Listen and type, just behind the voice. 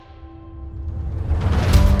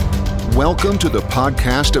Welcome to the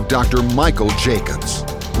podcast of Dr. Michael Jacobs.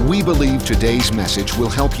 We believe today's message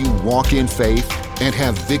will help you walk in faith and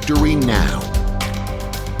have victory now.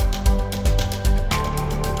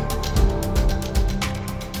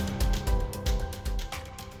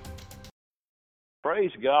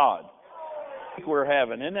 Praise God. We're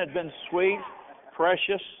having. Isn't that been sweet,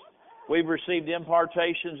 precious? We've received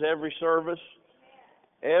impartations every service.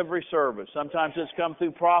 Every service. Sometimes it's come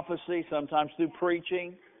through prophecy, sometimes through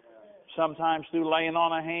preaching, sometimes through laying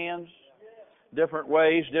on of hands. Different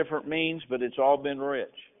ways, different means, but it's all been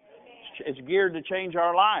rich. It's geared to change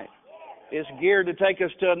our life. It's geared to take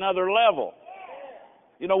us to another level.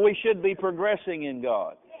 You know, we should be progressing in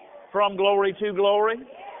God. From glory to glory,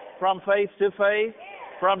 from faith to faith,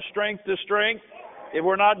 from strength to strength. If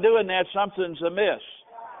we're not doing that, something's amiss.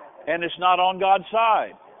 And it's not on God's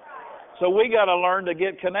side. So we got to learn to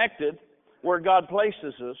get connected where God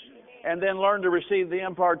places us, and then learn to receive the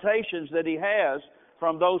impartations that He has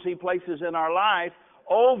from those He places in our life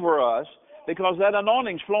over us, because that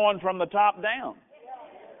anointing's flowing from the top down.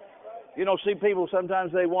 You know, see, people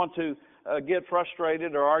sometimes they want to get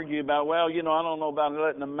frustrated or argue about, well, you know, I don't know about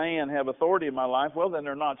letting a man have authority in my life. Well, then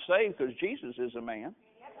they're not saved, because Jesus is a man.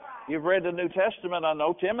 You've read the New Testament, I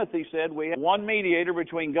know. Timothy said we have one mediator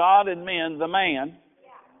between God and men, the man,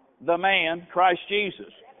 Christ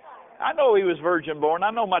Jesus. I know He was virgin born. I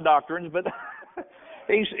know my doctrines, but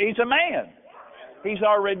he's a man. He's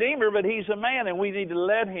our Redeemer, but He's a man, and we need to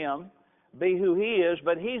let Him be who He is,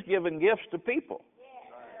 but He's given gifts to people.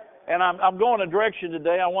 And I'm going a direction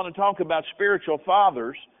today. I want to talk about spiritual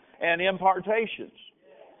fathers and impartations.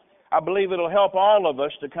 I believe it'll help all of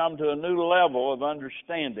us to come to a new level of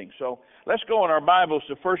understanding. So let's go in our Bibles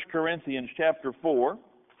to 1 Corinthians chapter 4.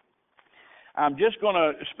 I'm just going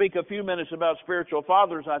to speak a few minutes about spiritual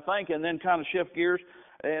fathers, I think, and then kind of shift gears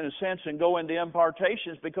in a sense and go into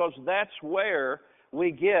impartations, because that's where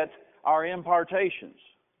we get our impartations.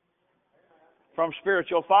 From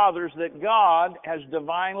spiritual fathers that God has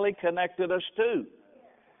divinely connected us to.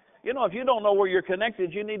 You know, if you don't know where you're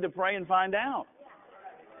connected, you need to pray and find out.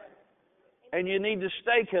 And you need to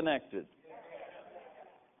stay connected.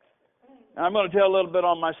 Now, I'm going to tell a little bit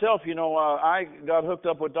on myself. You know, I got hooked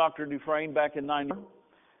up with Dr. Dufresne back in 90.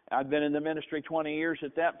 I'd been in the ministry 20 years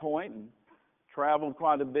at that point and traveled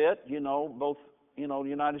quite a bit, you know, both, you know, the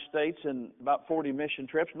United States and about 40 mission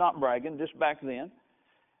trips, not bragging, just back then.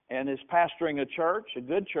 And is pastoring a church, a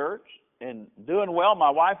good church, and doing well.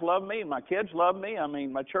 My wife loved me, my kids loved me. I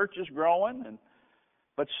mean, my church is growing,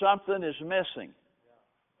 but something is missing.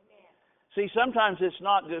 See, sometimes it's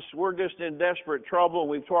not just, we're just in desperate trouble,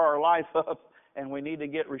 we've tore our life up, and we need to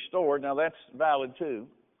get restored. Now, that's valid too.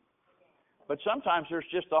 But sometimes there's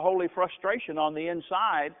just a holy frustration on the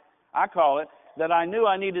inside, I call it, that I knew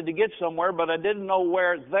I needed to get somewhere, but I didn't know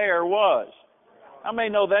where there was. How many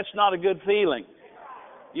know that's not a good feeling?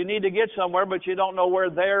 You need to get somewhere, but you don't know where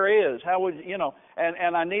there is. How would you know?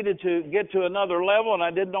 And I needed to get to another level, and I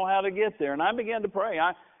didn't know how to get there. And I began to pray.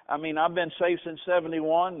 I mean, I've been saved since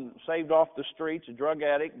 71, saved off the streets, a drug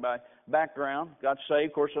addict by background. Got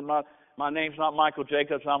saved. Of course, my name's not Michael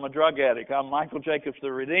Jacobs. I'm a drug addict. I'm Michael Jacobs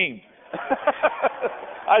the Redeemed.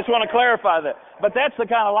 I just want to clarify that. But that's the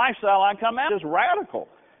kind of lifestyle I come out. It's radical.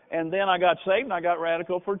 And then I got saved, and I got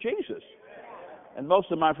radical for Jesus. And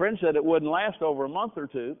most of my friends said it wouldn't last over a month or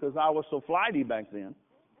two because I was so flighty back then.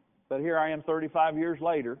 But here I am 35 years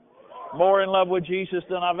later, more in love with Jesus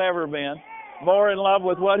than I've ever been. More in love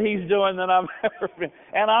with what He's doing than I've ever been.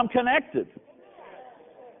 And I'm connected.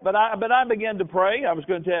 But I began to pray. I was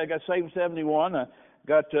going to tell you, I got saved in 71. I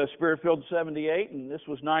got Spirit-filled in 78, and this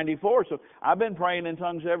was 94. So I've been praying in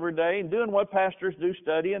tongues every day and doing what pastors do,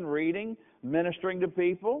 studying, reading, ministering to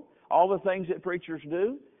people, all the things that preachers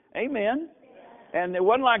do. Amen. And it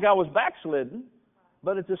wasn't like I was backslidden,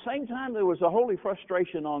 but at the same time, there was a holy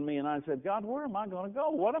frustration on me, and I said, God, where am I going to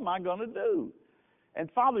go? What am I going to do? And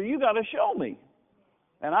Father, you got to show me.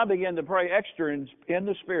 And I began to pray extra in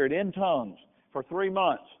the Spirit, in tongues, for 3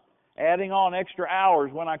 months, adding on extra hours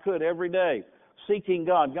when I could every day, seeking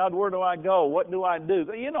God. God, where do I go? What do I do?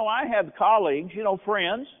 You know, I had colleagues, you know,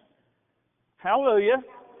 friends. Hallelujah.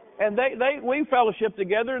 And we fellowship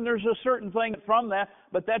together, and there's a certain thing from that,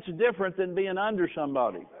 but that's different than being under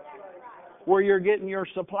somebody, where you're getting your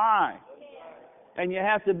supply. And you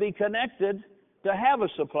have to be connected to have a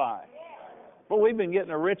supply. Well, we've been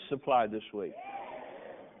getting a rich supply this week.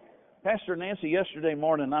 Pastor Nancy, yesterday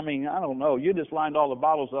morning, I mean, I don't know, you just lined all the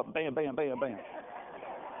bottles up, bam, bam, bam, bam.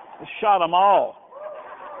 Just shot them all.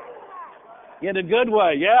 In a good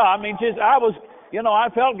way, yeah. I mean, You know, I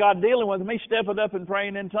felt God dealing with me, stepping up and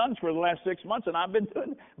praying in tongues for the last 6 months, and I've been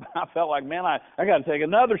doing it. But I felt like, man, I got to take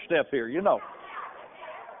another step here, you know.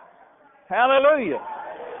 Hallelujah.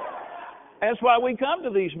 That's why we come to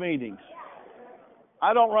these meetings.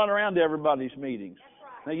 I don't run around to everybody's meetings.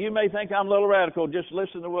 Now, you may think I'm a little radical. Just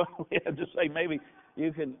listen to what we have to say. Maybe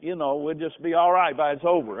you can, you know, we'll just be all right by it's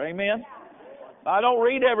over. Amen? I don't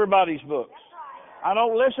read everybody's books. I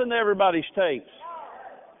don't listen to everybody's tapes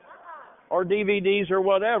or DVDs or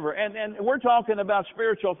whatever. And we're talking about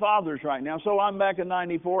spiritual fathers right now. So I'm back in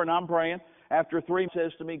 94 and I'm praying. After 3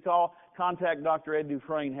 says to me, contact Dr. Ed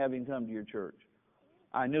Dufresne, have him come to your church.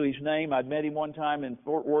 I knew his name. I'd met him one time in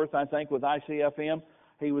Fort Worth, I think, with ICFM.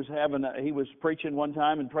 He was preaching one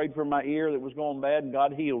time and prayed for my ear that was going bad, and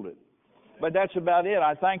God healed it. But that's about it.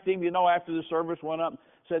 I thanked him, you know, after the service, went up,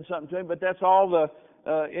 said something to him. But that's all the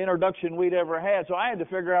introduction we'd ever had. So I had to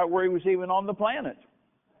figure out where he was even on the planet.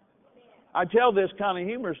 I tell this kind of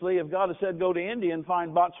humorously, if God had said go to India and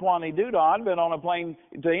find Botswani Doodah, I'd been on a plane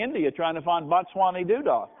to India trying to find Botswani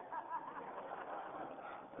Doodah.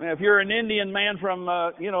 Now, if you're an Indian man from,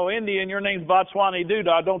 India and your name's Botswani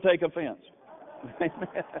Doodah, don't take offense.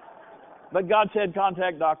 But God said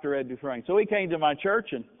contact Dr. Ed Dufresne. So he came to my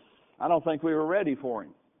church, and I don't think we were ready for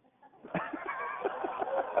him.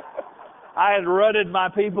 I had rutted my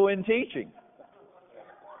people in teaching.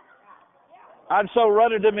 I'd so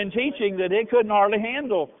rutted them in teaching that they couldn't hardly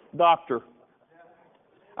handle Doctor.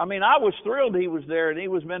 I mean, I was thrilled he was there, and he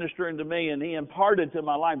was ministering to me, and he imparted to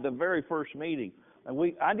my life the very first meeting.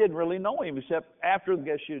 And I didn't really know him except after, I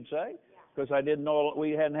guess you'd say, because I didn't know,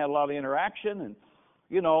 we hadn't had a lot of interaction and,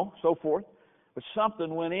 so forth. But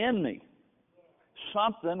something went in me.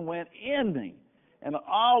 Something went in me. And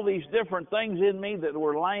all these different things in me that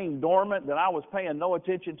were laying dormant that I was paying no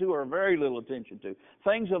attention to or very little attention to.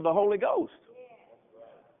 Things of the Holy Ghost.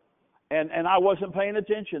 And I wasn't paying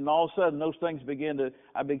attention. And all of a sudden, those things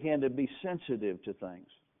I began to be sensitive to things.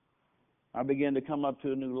 I began to come up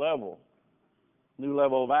to a new level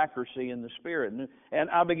of accuracy in the Spirit. And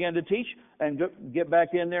I began to teach and get back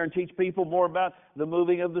in there and teach people more about the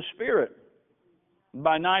moving of the Spirit.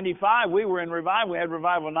 By 95, we were in revival. We had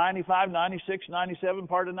revival 95, 96, 97,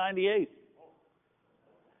 part of 98.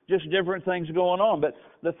 Just different things going on. But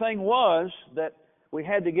the thing was that we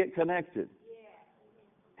had to get connected.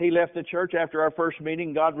 He left the church after our first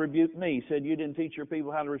meeting. God rebuked me. He said, you didn't teach your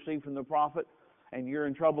people how to receive from the prophet, and you're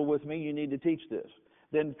in trouble with me. You need to teach this.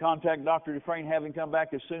 Then contact Dr. Dufresne, have him come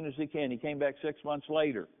back as soon as he can. He came back 6 months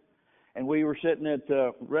later. And we were sitting at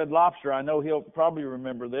Red Lobster. I know he'll probably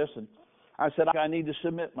remember this. And I said, I need to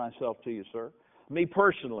submit myself to you, sir. Me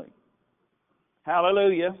personally.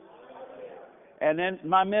 Hallelujah. And then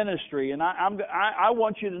my ministry. And I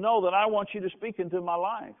want you to know that I want you to speak into my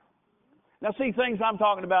life. Now, see, things I'm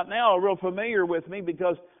talking about now are real familiar with me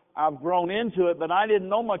because I've grown into it, but I didn't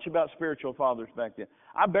know much about spiritual fathers back then.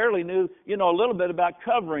 I barely knew, a little bit about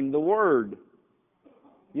covering the Word.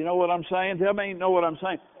 You know what I'm saying? Tell me you know what I'm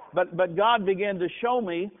saying. But God began to show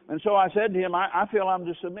me, and so I said to him, I feel I'm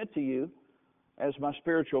to submit to you as my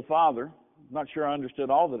spiritual father. I'm not sure I understood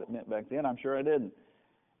all that it meant back then. I'm sure I didn't.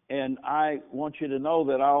 And I want you to know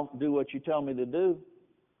that I'll do what you tell me to do.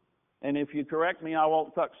 And if you correct me, I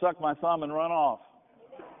won't suck my thumb and run off.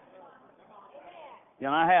 And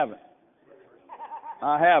I haven't.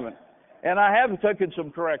 And I have taken some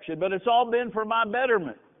correction, but it's all been for my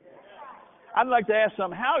betterment. I'd like to ask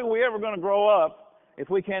some, how are we ever going to grow up if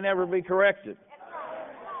we can't ever be corrected?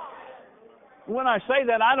 When I say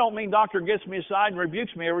that, I don't mean doctor gets me aside and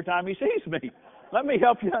rebukes me every time he sees me. Let me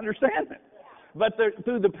help you understand it. But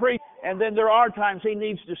through the priest, and then there are times he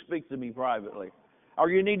needs to speak to me privately. Or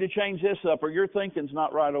you need to change this up, or your thinking's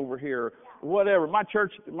not right over here, whatever. My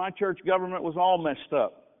church government was all messed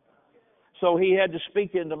up. So he had to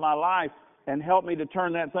speak into my life and help me to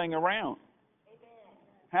turn that thing around.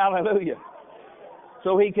 Amen. Hallelujah.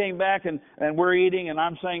 So he came back and we're eating, and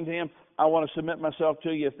I'm saying to him, I want to submit myself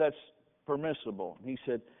to you if that's permissible. He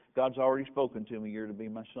said, God's already spoken to me, you're to be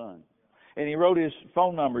my son. And he wrote his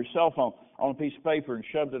phone number, his cell phone, on a piece of paper and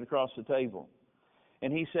shoved it across the table.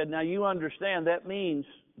 And he said, now you understand that means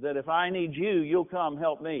that if I need you, you'll come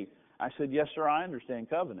help me. I said, yes, sir, I understand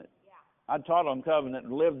covenant. Yeah. I taught on covenant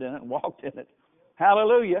and lived in it and walked in it.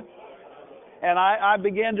 Hallelujah. And I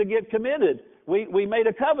began to get committed. We made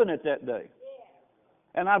a covenant that day.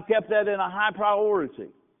 And I've kept that in a high priority.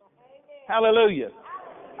 Hallelujah.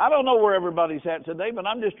 I don't know where everybody's at today, but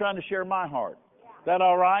I'm just trying to share my heart. Is that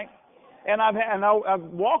all right? And I've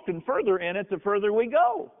walked in further in it the further we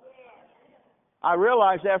go. I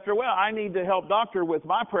realized after a while I need to help Doctor with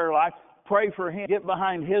my prayer life, pray for him, get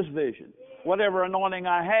behind his vision. Whatever anointing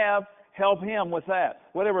I have, help him with that.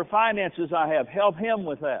 Whatever finances I have, help him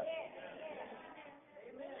with that.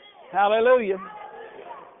 Hallelujah.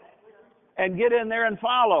 And get in there and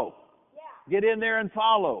follow. Get in there and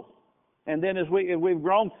follow. And then as we've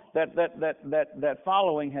grown, that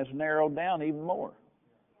following has narrowed down even more.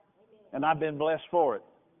 And I've been blessed for it.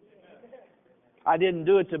 I didn't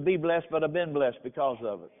do it to be blessed, but I've been blessed because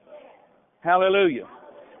of it. Hallelujah.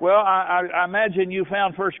 Well, I imagine you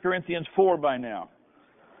found 1 Corinthians 4 by now.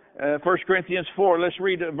 1 Corinthians 4, let's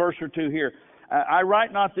read a verse or two here. I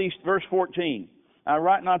write not these, verse 14, I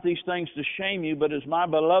write not these things to shame you, but as my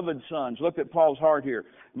beloved sons. Look at Paul's heart here.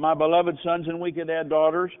 My beloved sons, and we could add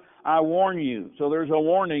daughters, I warn you. So there's a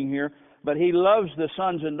warning here. But he loves the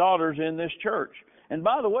sons and daughters in this church. And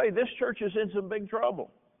by the way, this church is in some big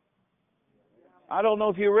trouble. I don't know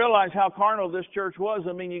if you realize how carnal this church was.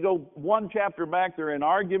 I mean, you go one chapter back, they're in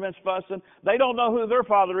arguments, fussing. They don't know who their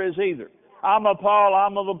father is either. I'm of Paul,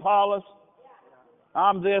 I'm of Apollos,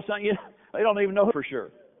 I'm this. They don't even know for sure.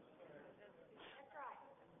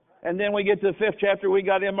 And then we get to the 5th chapter, we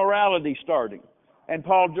got immorality starting. And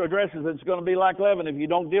Paul addresses it. It's going to be like leaven. If you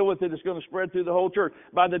don't deal with it, it's going to spread through the whole church.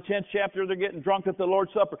 By the 10th chapter, they're getting drunk at the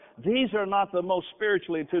Lord's Supper. These are not the most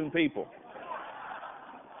spiritually attuned people.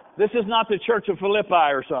 This is not the church of Philippi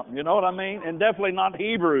or something, you know what I mean? And definitely not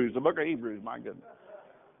Hebrews, the book of Hebrews, my goodness.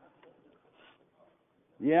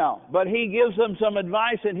 Yeah, but he gives them some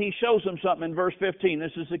advice and he shows them something in verse 15.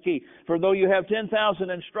 This is the key. For though you have 10,000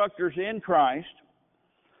 instructors in Christ,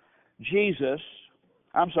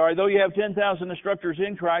 though you have 10,000 instructors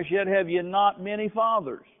in Christ, yet have ye not many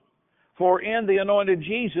fathers. For in the anointed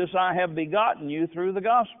Jesus I have begotten you through the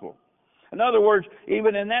gospel. In other words,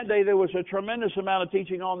 even in that day there was a tremendous amount of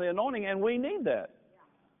teaching on the anointing, and we need that.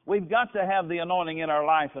 We've got to have the anointing in our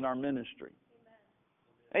life and our ministry.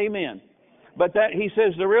 Amen. But that, he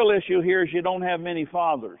says, the real issue here is you don't have many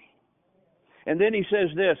fathers. And then he says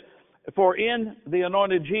this, for in the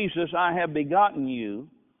anointed Jesus I have begotten you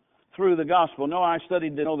through the gospel. No, I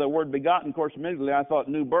studied to know the word begotten. Of course, immediately I thought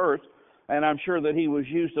new birth, and I'm sure that he was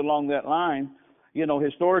used along that line,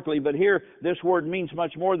 historically. But here, this word means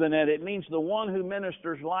much more than that. It means the one who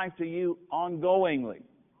ministers life to you ongoingly.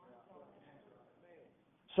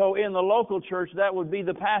 So in the local church, that would be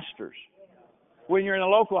the pastors. When you're in a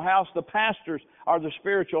local house, the pastors are the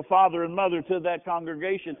spiritual father and mother to that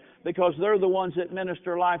congregation because they're the ones that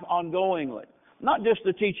minister life ongoingly. Not just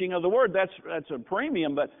the teaching of the Word, that's a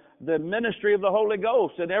premium, but the ministry of the Holy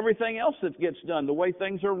Ghost and everything else that gets done, the way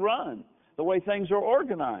things are run, the way things are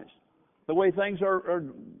organized, the way things are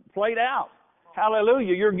played out.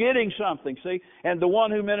 Hallelujah. You're getting something, see? And the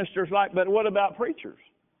one who ministers life. But what about preachers?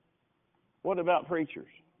 What about preachers?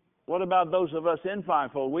 What about those of us in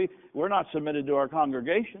fivefold? We're not submitted to our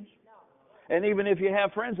congregations. And even if you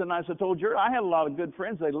have friends, and as I told you, I had a lot of good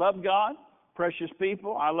friends. They loved God, precious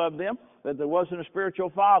people. I loved them. But there wasn't a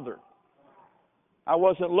spiritual father. I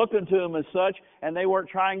wasn't looking to them as such, and they weren't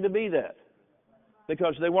trying to be that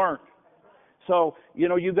because they weren't. So,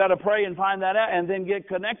 you've got to pray and find that out and then get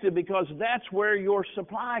connected because that's where your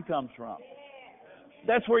supply comes from.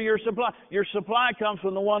 That's where your supply comes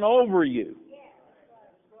from the one over you.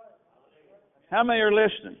 How many are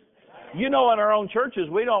listening? In our own churches,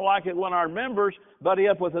 we don't like it when our members buddy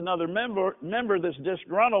up with another member that's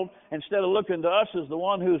disgruntled. Instead of looking to us as the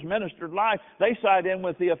one who's ministered life, they side in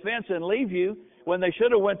with the offense and leave you when they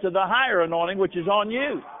should have went to the higher anointing, which is on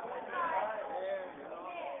you.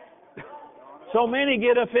 So many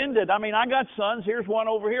get offended. I mean, I got sons. Here's one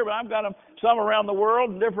over here, but I've got them some around the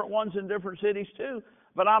world and different ones in different cities too.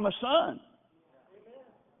 But I'm a son.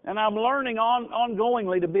 And I'm learning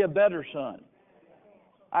ongoingly to be a better son.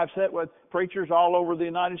 I've sat with preachers all over the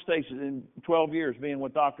United States in 12 years being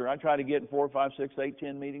with Doctor. I try to get in 4, 5, 6, 8,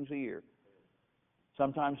 10 meetings a year.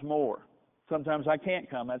 Sometimes more. Sometimes I can't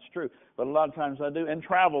come, that's true. But a lot of times I do. And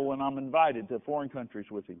travel when I'm invited to foreign countries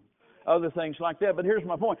with him. Other things like that. But here's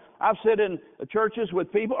my point. I've sat in churches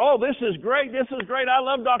with people, oh, this is great, I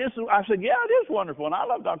love Dr. I said, yeah, it is wonderful, and I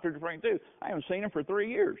love Dr. Dufresne too. I haven't seen him for 3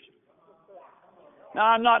 years. Now,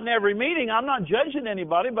 I'm not in every meeting. I'm not judging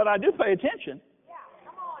anybody, but I do pay attention.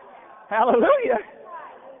 Hallelujah.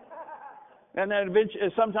 And then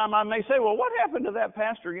eventually, sometime I may say, well, what happened to that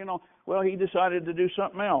pastor? Well, he decided to do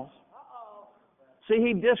something else. See,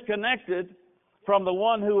 he disconnected from the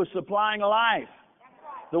one who was supplying life.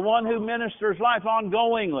 The one who ministers life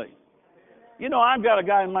ongoingly. I've got a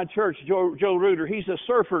guy in my church, Joe Reuter. He's a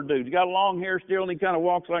surfer dude. He's got long hair still, and he kind of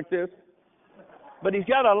walks like this. But he's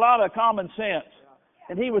got a lot of common sense.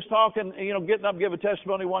 And he was talking, getting up, give a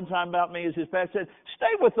testimony one time about me as his pastor said,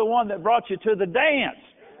 stay with the one that brought you to the dance.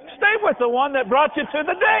 Stay with the one that brought you to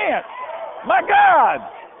the dance. My God.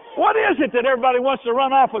 What is it that everybody wants to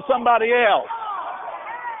run off with somebody else?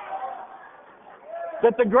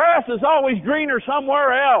 That the grass is always greener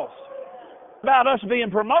somewhere else. It's about us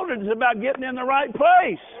being promoted. It's about getting in the right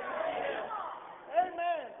place.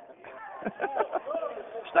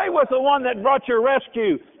 Stay with the one that brought your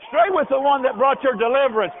rescue. Stay with the one that brought your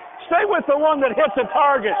deliverance. Stay with the one that hits a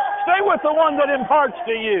target. Stay with the one that imparts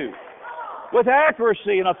to you with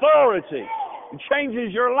accuracy and authority. It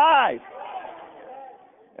changes your life.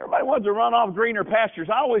 Everybody wants to run off greener pastures.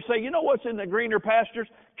 I always say, you know what's in the greener pastures?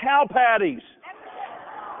 Cow patties.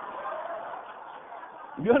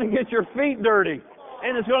 You're going to get your feet dirty.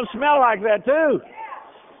 And it's going to smell like that too.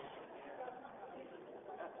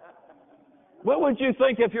 What would you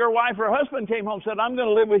think if your wife or husband came home and said, I'm going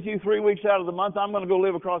to live with you 3 weeks out of the month. I'm going to go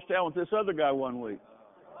live across town with this other guy 1 week.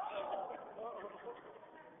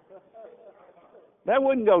 That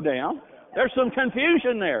wouldn't go down. There's some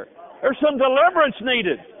confusion there. There's some deliverance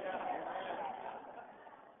needed.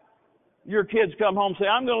 Your kids come home and say,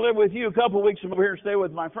 I'm going to live with you a couple of weeks and over here and stay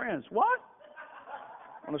with my friends. What?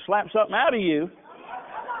 I'm going to slap something out of you.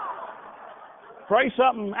 Pray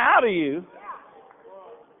something out of you.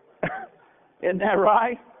 Isn't that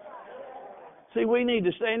right? See, we need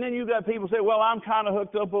to stay. And then you got people say, well, I'm kind of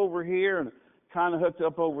hooked up over here and kind of hooked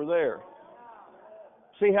up over there.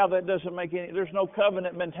 See how that doesn't make any, there's no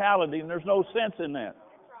covenant mentality and there's no sense in that.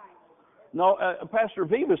 No, Pastor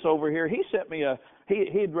Vivas over here, he sent me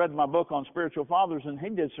he'd read my book on spiritual fathers and he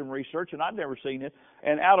did some research and I'd never seen it.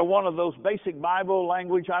 And out of one of those basic Bible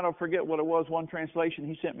language, I don't forget what it was, one translation,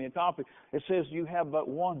 he sent me a copy. It says you have but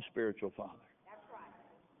one spiritual father.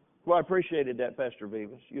 Well, I appreciated that, Pastor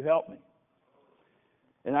Vivas. You helped me.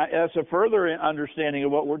 And that's a further understanding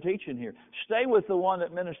of what we're teaching here. Stay with the one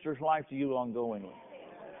that ministers life to you ongoingly.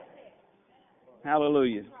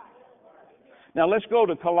 Hallelujah. Now, let's go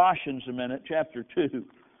to Colossians a minute, chapter 2.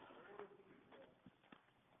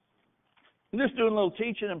 I'm just doing a little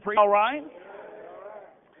teaching and preaching, all right?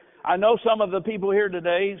 I know some of the people here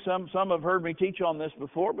today, some have heard me teach on this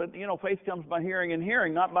before, but, you know, faith comes by hearing and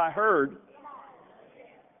hearing, not by heard.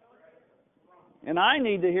 And I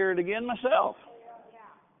need to hear it again myself.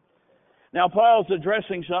 Now, Paul's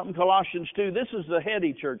addressing something, Colossians 2. This is the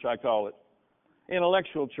heady church, I call it.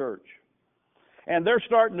 Intellectual church. And they're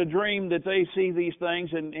starting to dream that they see these things,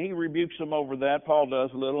 and he rebukes them over that. Paul does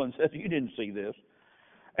a little and says, you didn't see this.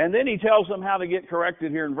 And then he tells them how to get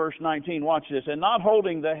corrected here in verse 19. Watch this. And not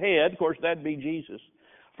holding the head, of course, that'd be Jesus,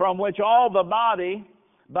 from which all the body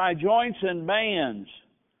by joints and bands.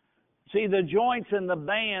 See, the joints and the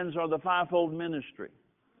bands are the fivefold ministry.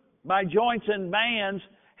 By joints and bands,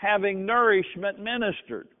 having nourishment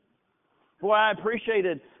ministered. Boy, I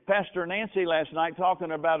appreciated Pastor Nancy last night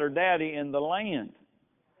talking about her daddy in the land.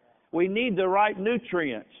 We need the right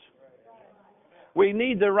nutrients. We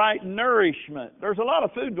need the right nourishment. There's a lot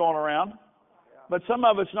of food going around, but some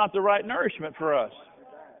of it's not the right nourishment for us.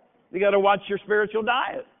 You got to watch your spiritual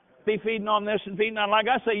diet. Be feeding on this and feeding on. Like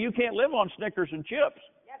I say, you can't live on Snickers and chips.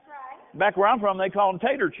 Back where I'm from, they call them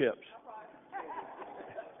tater chips.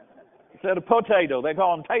 Instead of potato, they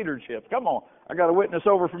call them tater chips. Come on. I got a witness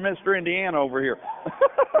over from Mr. Indiana over here.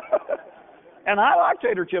 And I like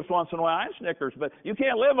tater chips once in a while and Snickers, but you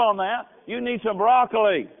can't live on that. You need some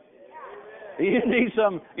broccoli. You need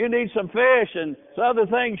some fish and some other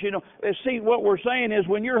things, you know. See, what we're saying is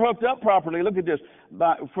when you're hooked up properly, look at this,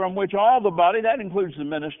 from which all the body, that includes the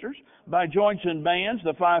ministers, by joints and bands,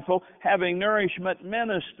 the fivefold, having nourishment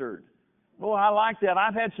ministered. Boy, I like that.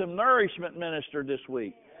 I've had some nourishment ministered this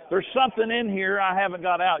week. There's something in here I haven't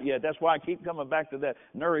got out yet. That's why I keep coming back to that,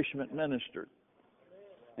 nourishment ministered.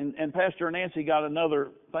 And Pastor Nancy got another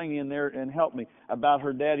thing in there and helped me about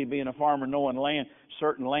her daddy being a farmer, knowing land,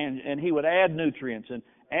 certain land, and he would add nutrients and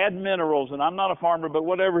add minerals. And I'm not a farmer, but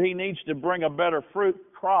whatever he needs to bring a better fruit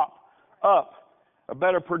crop up, a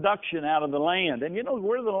better production out of the land. And you know,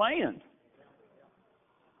 we're the land.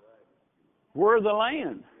 We're the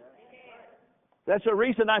land. That's the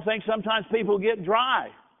reason I think sometimes people get dry.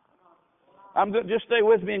 Just stay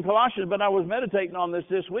with me in Colossians, but I was meditating on this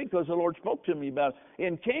week because the Lord spoke to me about it.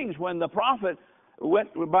 In Kings, when the prophet went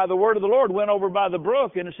by the word of the Lord, went over by the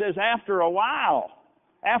brook, and it says after a while,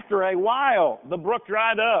 the brook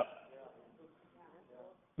dried up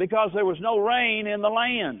because there was no rain in the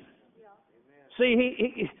land.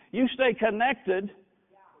 See, you stay connected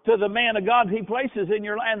to the man of God He places in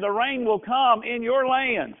your land. The rain will come in your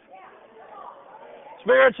land.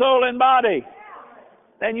 Spirit, soul, and body.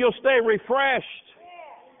 And you'll stay refreshed.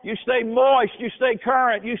 You stay moist. You stay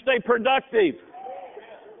current. You stay productive.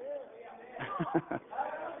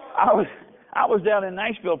 I was down in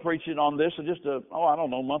Nashville preaching on this just a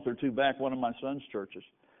month or two back, one of my son's churches.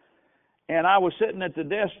 And I was sitting at the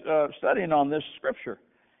desk studying on this scripture.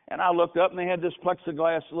 And I looked up, and they had this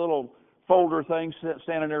plexiglass little folder thing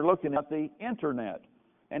standing there looking at the internet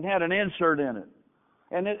and had an insert in it.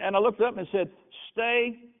 And I looked up and it said,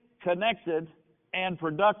 stay connected and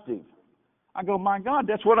productive. I go, my God,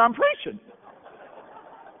 that's what I'm preaching.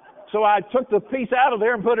 So I took the piece out of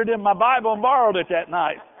there and put it in my Bible and borrowed it that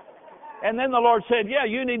night. And then the Lord said, yeah,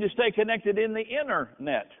 you need to stay connected in the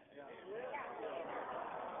internet.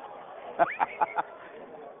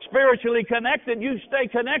 Spiritually connected, you stay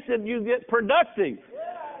connected, you get productive.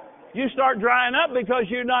 You start drying up because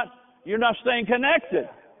you're not staying connected.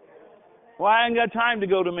 Well, I ain't got time to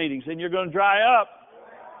go to meetings, and you're going to dry up.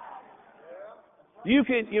 I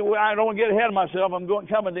don't want to get ahead of myself. I'm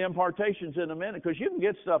coming to impartations in a minute, because you can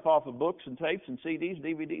get stuff off of books and tapes and CDs,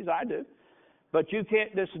 DVDs. I do. But you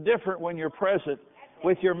can't. It's different when you're present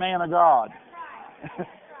with your man of God.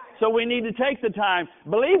 So we need to take the time.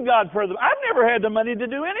 Believe God for them. I've never had the money to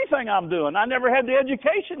do anything I'm doing. I never had the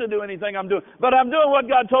education to do anything I'm doing. But I'm doing what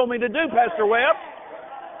God told me to do, Pastor Webb.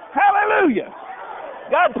 Hallelujah.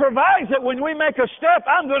 God provides that when we make a step,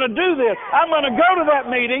 I'm going to do this. I'm going to go to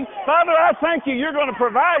that meeting. Father, I thank you. You're going to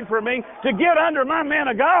provide for me to get under my man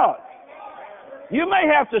of God. You may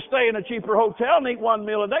have to stay in a cheaper hotel and eat one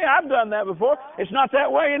meal a day. I've done that before. It's not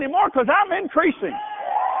that way anymore because I'm increasing.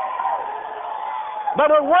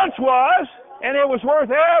 But it once was, and it was worth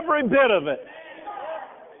every bit of it.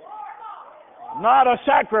 Not a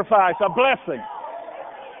sacrifice, a blessing.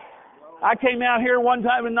 I came out here one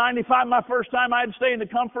time in 95, my first time. I had to stay in the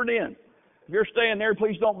Comfort Inn. If you're staying there,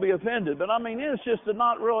 please don't be offended. But I mean, it's just a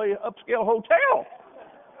not really upscale hotel.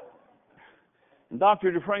 And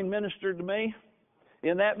Dr. Dufresne ministered to me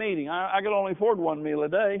in that meeting. I could only afford one meal a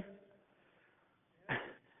day.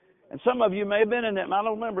 And some of you may have been in that. I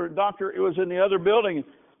don't remember. Doctor, it was in the other building.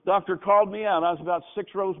 Doctor called me out. I was about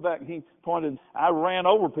 6 rows back, and he pointed. I ran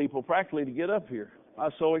over people practically to get up here. I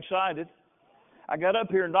was so excited. I got up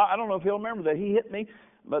here, and I don't know if he'll remember that. He hit me,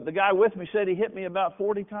 but the guy with me said he hit me about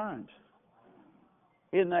 40 times.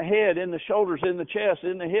 In the head, in the shoulders, in the chest,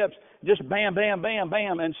 in the hips. Just bam, bam, bam,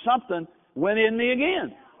 bam. And something went in me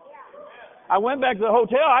again. I went back to the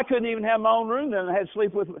hotel. I couldn't even have my own room then. I had to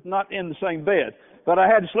sleep not in the same bed, but I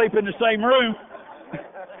had to sleep in the same room.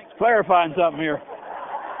 Clarifying something here.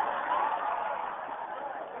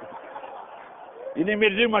 You need me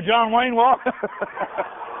to do my John Wayne walk?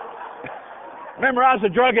 Remember, I was a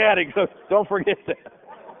drug addict, so don't forget that.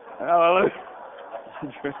 Hallelujah.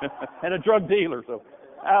 And a drug dealer, so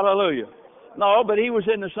hallelujah. No, but he was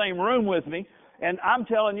in the same room with me, and I'm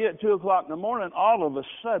telling you, at 2 o'clock in the morning, all of a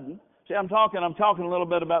sudden, see, I'm talking a little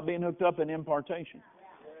bit about being hooked up in impartation.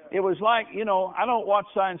 It was like, I don't watch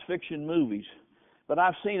science fiction movies, but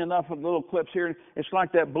I've seen enough of little clips here. It's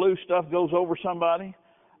like that blue stuff goes over somebody.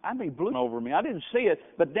 I mean, blew over me. I didn't see it,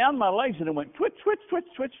 but down my legs, and it went twitch, twitch, twitch,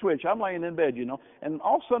 twitch, twitch. I'm laying in bed, and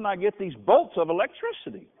all of a sudden I get these bolts of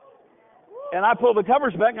electricity. And I pulled the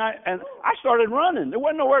covers back, and I started running. There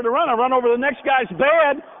wasn't nowhere to run. I run over the next guy's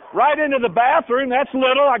bed, right into the bathroom. That's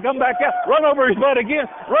little. I come back out, run over his bed again,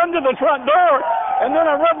 run to the front door, and then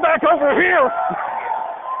I run back over here.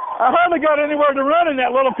 I hardly got anywhere to run in that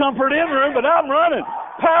little Comfort Inn room, but I'm running.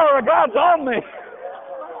 Power of God's on me.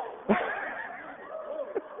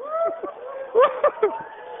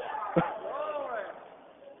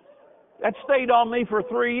 That stayed on me for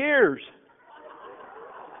 3 years.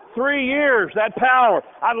 3 years, that power.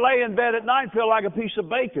 I'd lay in bed at night and feel like a piece of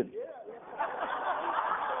bacon.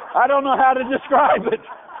 I don't know how to describe it.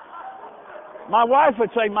 My wife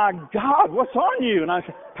would say, my God, what's on you? And I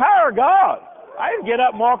said, power of God. I'd get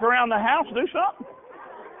up and walk around the house, do something.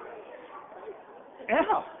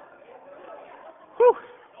 Yeah. Whew.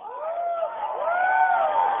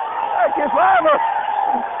 Thank you, Father.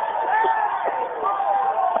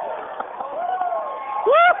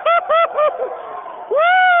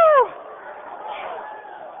 Woo!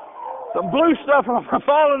 Some blue stuff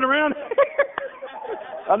falling around.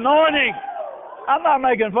 Anointing. I'm not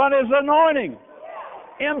making fun. It's anointing.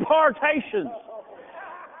 Impartation.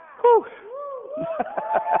 Whew.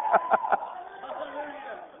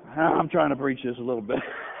 I'm trying to preach this a little bit.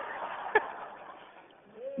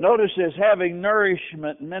 Notice this, having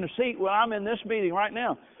nourishment. See, when I'm in this meeting right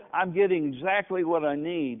now, I'm getting exactly what I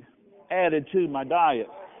need added to my diet.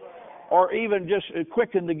 Or even just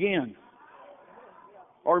quickened again.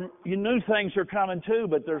 Or you knew things are coming too,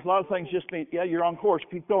 but there's a lot of things just being, yeah, you're on course.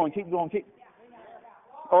 Keep going, keep going, keep.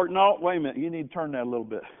 Or no, wait a minute, you need to turn that a little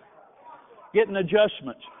bit. Getting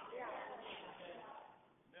adjustments.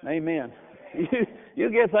 Amen. You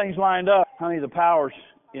get things lined up. Honey, the power's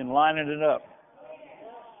in lining it up.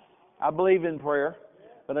 I believe in prayer,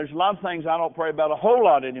 But there's a lot of things I don't pray about a whole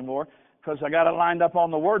lot anymore because I got it lined up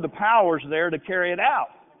on the Word. The power's there to carry it out.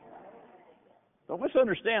 Don't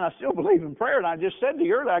misunderstand. I still believe in prayer. And I just said to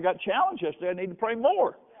you earlier, I got challenged yesterday. I need to pray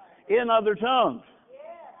more in other tongues.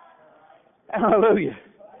 Hallelujah.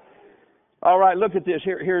 All right, look at this.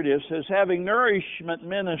 Here it is. It says, having nourishment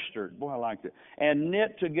ministered. Boy, I like that. And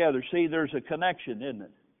knit together. See, there's a connection, isn't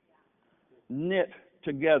it? Knit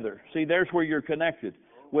together. See, there's where you're connected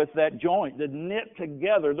with that joint. The knit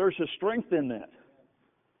together. There's a strength in that.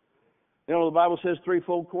 You know, the Bible says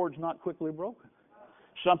threefold cord's not quickly broken.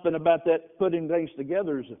 Something about that putting things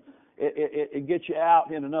together, it gets you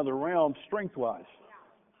out in another realm strength-wise.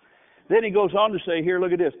 Then he goes on to say here,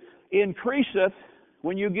 look at this. Increaseth,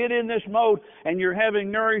 when you get in this mode and you're having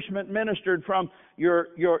nourishment ministered from your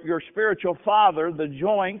spiritual father, the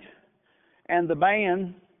joint and the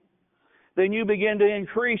band, then you begin to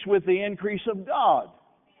increase with the increase of God.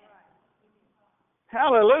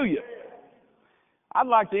 Hallelujah. I'd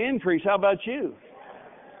like to increase. How about you?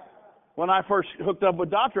 When I first hooked up with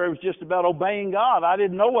Doctor, it was just about obeying God. I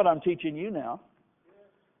didn't know what I'm teaching you now.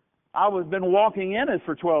 I've been walking in it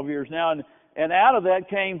for 12 years now, and out of that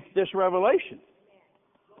came this revelation.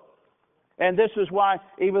 And this is why,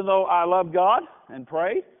 even though I love God and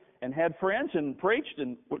prayed and had friends and preached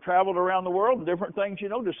and traveled around the world and different things, you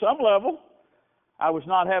know, to some level, I was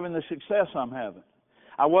not having the success I'm having.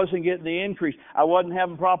 I wasn't getting the increase. I wasn't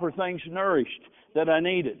having proper things nourished that I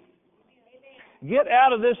needed. Get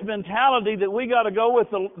out of this mentality that we got to go with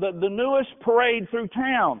the newest parade through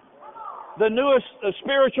town. The newest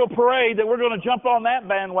spiritual parade, that we're going to jump on that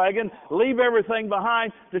bandwagon, leave everything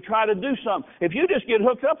behind to try to do something. If you just get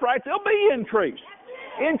hooked up right, there'll be increase.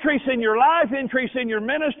 Increase in your life, increase in your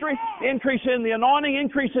ministry, increase in the anointing,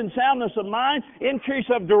 increase in soundness of mind, increase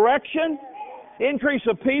of direction, increase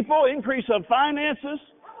of people, increase of finances.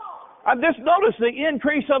 I just noticed the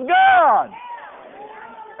increase of God.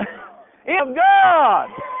 Of God.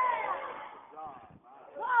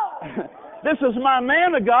 This is my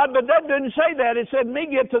man of God, but that didn't say that. It said me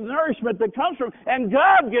get to the nourishment that comes from, and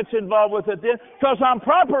God gets involved with it then, because I'm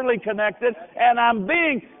properly connected and I'm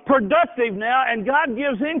being productive now, and God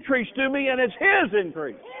gives increase to me, and it's His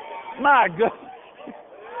increase. My God.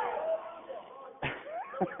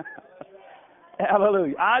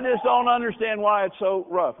 Hallelujah. I just don't understand why it's so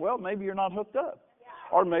rough. Well, maybe you're not hooked up,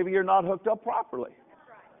 or maybe you're not hooked up properly.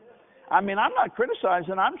 I mean, I'm not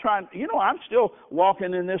criticizing. I'm trying, I'm still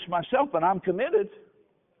walking in this myself, but I'm committed.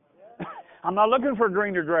 I'm not looking for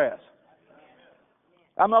greener grass.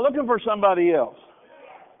 I'm not looking for somebody else.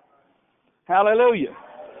 Hallelujah.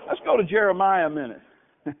 Let's go to Jeremiah a minute.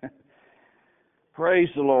 Praise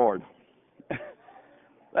the Lord.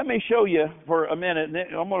 Let me show you for a minute.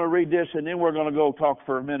 I'm going to read this, and then we're going to go talk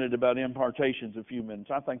for a minute about impartations, a few minutes.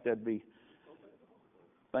 I think that'd be...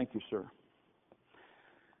 Thank you, sir.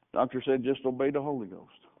 Doctor said just obey the Holy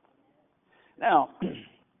Ghost. Now,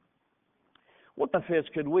 what benefits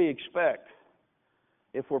could we expect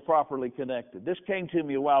if we're properly connected? This came to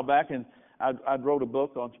me a while back, and I wrote a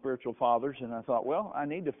book on spiritual fathers, and I thought, well, I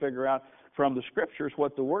need to figure out from the Scriptures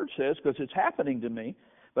what the Word says, because it's happening to me,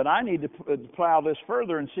 but I need to plow this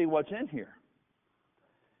further and see what's in here.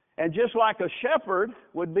 And just like a shepherd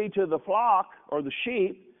would be to the flock or the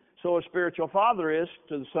sheep, so a spiritual father is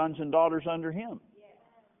to the sons and daughters under him.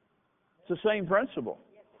 It's the same principle.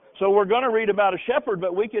 So we're going to read about a shepherd,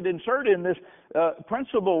 but we could insert in this,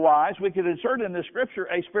 principle-wise, we could insert in this Scripture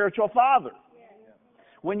a spiritual father.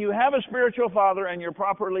 When you have a spiritual father and you're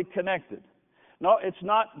properly connected, no, it's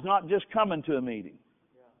not just coming to a meeting.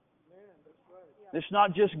 It's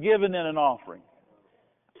not just giving in an offering.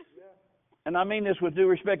 And I mean this with due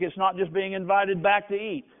respect, it's not just being invited back to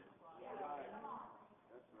eat.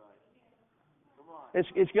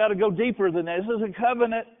 It's got to go deeper than that. This is a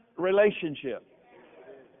covenant relationship.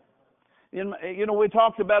 We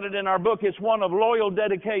talked about it in our book. It's one of loyal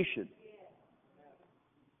dedication.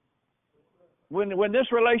 When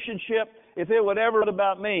this relationship, if it would ever be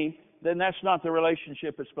about me, then that's not the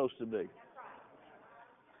relationship it's supposed to be.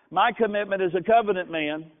 My commitment as a covenant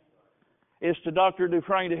man is to Dr.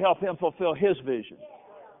 Dufresne to help him fulfill his vision.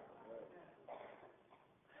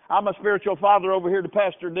 I'm a spiritual father over here to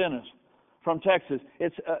Pastor Dennis from Texas.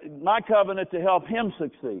 It's my covenant to help him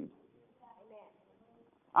succeed.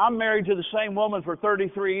 I'm married to the same woman for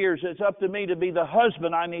 33 years. It's up to me to be the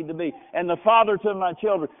husband I need to be and the father to my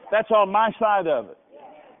children. That's on my side of it.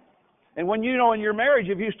 And when in your marriage,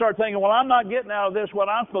 if you start thinking, well, I'm not getting out of this what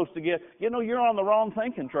I'm supposed to get, you're on the wrong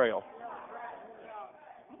thinking trail.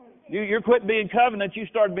 You quit being covenant, you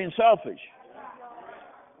start being selfish.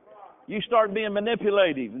 You start being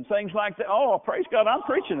manipulative and things like that. Oh, praise God, I'm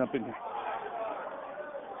preaching up in here.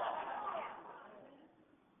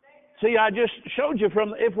 See, I just showed you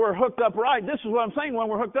if we're hooked up right. This is what I'm saying. When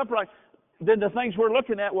we're hooked up right, then the things we're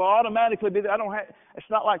looking at will automatically be. It's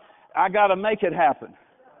not like I got to make it happen.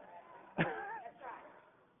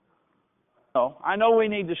 No, I know we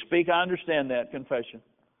need to speak. I understand that, confession.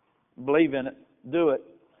 Believe in it. Do it.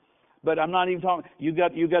 But I'm not even talking. You got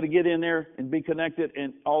to get in there and be connected,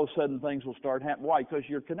 and all of a sudden things will start happening. Why? Because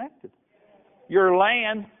you're connected. Your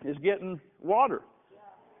land is getting water,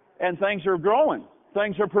 and things are growing.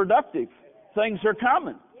 Things are productive. Things are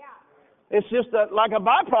coming. It's just like a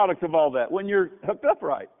byproduct of all that when you're hooked up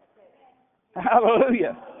right.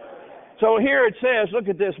 Hallelujah. So here it says, look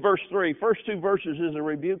at this, verse 3. First two verses is a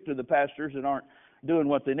rebuke to the pastors that aren't doing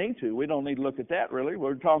what they need to. We don't need to look at that, really.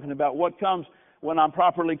 We're talking about what comes when I'm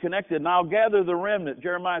properly connected. And I'll gather the remnant,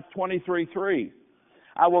 Jeremiah 23:3.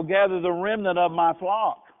 I will gather the remnant of my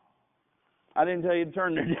flock. I didn't tell you to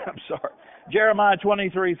turn there. I'm sorry. Jeremiah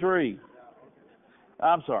 23:3.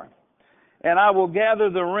 I'm sorry. And I will gather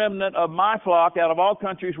the remnant of my flock out of all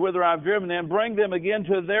countries whither I've driven them, bring them again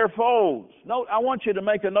to their folds. Note, I want you to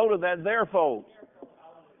make a note of that, their folds.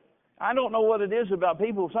 I don't know what it is about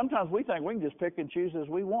people. Sometimes we think we can just pick and choose as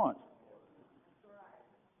we want.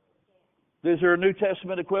 Is there a New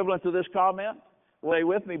Testament equivalent to this comment? Lay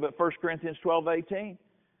with me, but 1 Corinthians 12:18.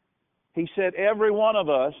 He said, every one of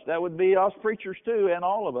us, that would be us preachers too, and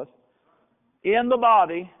all of us, in the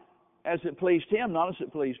body, as it pleased him, not as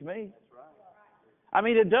it pleased me. I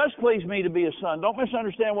mean, it does please me to be a son. Don't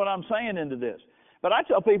misunderstand what I'm saying into this. But I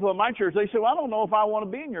tell people in my church, they say, well, I don't know if I want to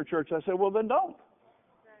be in your church. I say, well, then don't.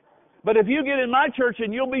 But if you get in my church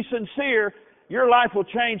and you'll be sincere, your life will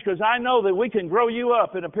change, because I know that we can grow you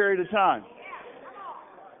up in a period of time.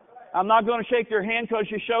 I'm not going to shake your hand because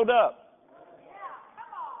you showed up.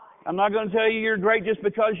 I'm not going to tell you you're great just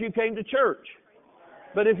because you came to church.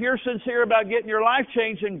 But if you're sincere about getting your life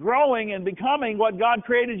changed and growing and becoming what God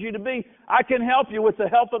created you to be, I can help you with the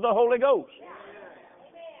help of the Holy Ghost.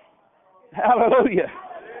 Hallelujah.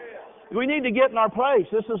 We need to get in our place.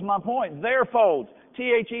 This is my point. Their folds.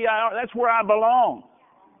 T-H-E-I-R. That's where I belong.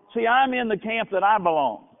 See, I'm in the camp that I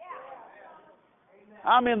belong.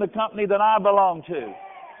 I'm in the company that I belong to.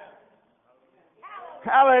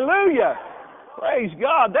 Hallelujah. Praise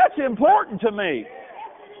God. That's important to me.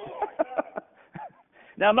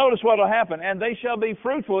 Now notice what will happen. And they shall be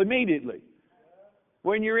fruitful immediately.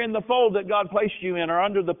 When you're in the fold that God placed you in, or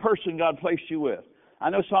under the person God placed you with. I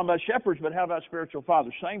know it's talking about shepherds, but how about spiritual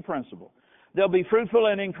fathers? Same principle. They'll be fruitful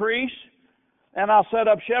and increase. And I'll set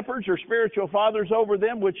up shepherds or spiritual fathers over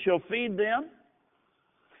them, which shall feed them.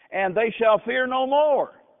 And they shall fear no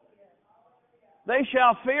more. They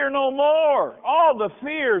shall fear no more. All the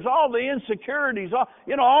fears, all the insecurities,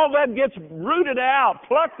 all that gets rooted out,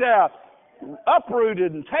 plucked out,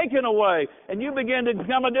 uprooted and taken away, and you begin to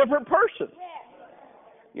become a different person.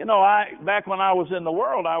 Back when I was in the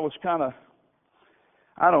world, I was kind of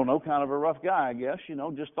a rough guy, I guess.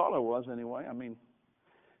 Just thought I was anyway. I mean,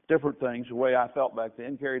 different things, the way I felt back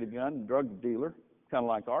then. Carried a gun, drug dealer, kind of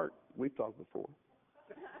like Art. We've talked before.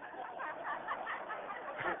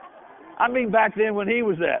 I mean, back then when he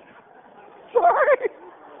was at. Sorry.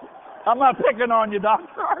 I'm not picking on you,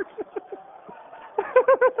 Dr. Art.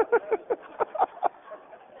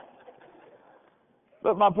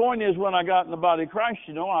 But my point is, when I got in the body of Christ,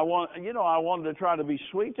 I wanted to try to be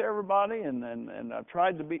sweet to everybody, and I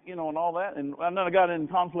tried to be, and all that. And then I got in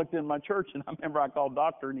conflict in my church, and I remember I called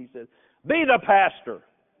Doctor, and he said, "Be the pastor."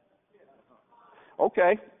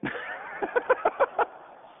 Okay.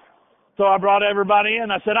 So I brought everybody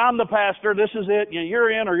in. I said, "I'm the pastor. This is it. You're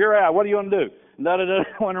in or you're out. What do you want to do?" And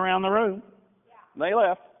went around the room. They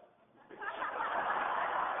left.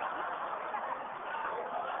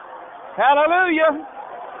 Hallelujah.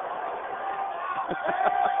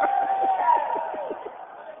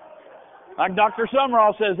 Like Dr.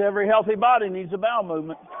 Summerall says, every healthy body needs a bowel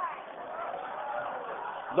movement.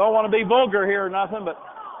 Don't want to be vulgar here or nothing, but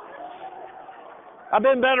I've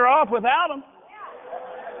been better off without them.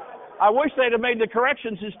 I wish they'd have made the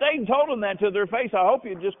corrections and stayed and told them that to their face. I hope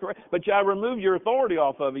you'd just correct. But I removed your authority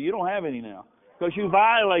off of you. You don't have any now because you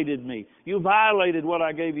violated me. You violated what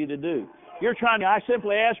I gave you to do. I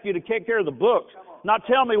simply ask you to take care of the books, not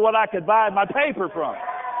tell me what I could buy my paper from.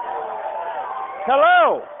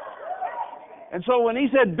 Hello? And so when he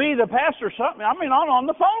said, "Be the pastor," I'm on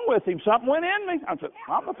the phone with him. Something went in me. I said,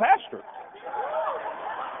 "I'm the pastor."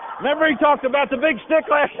 Remember he talked about the big stick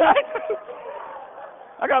last night?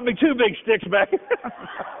 I got me 2 big sticks back.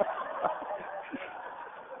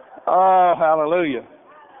 Oh, hallelujah.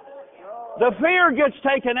 The fear gets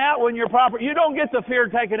taken out when you're proper. You don't get the fear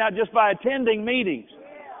taken out just by attending meetings.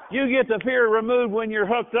 You get the fear removed when you're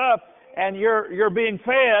hooked up and you're being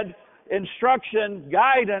fed instruction,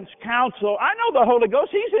 guidance, counsel. I know the Holy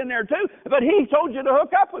Ghost, He's in there too, but He told you to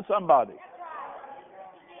hook up with somebody.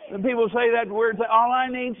 And people say that word, all I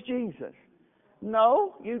need is Jesus.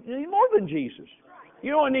 No, you need more than Jesus.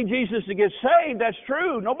 You don't need Jesus to get saved, that's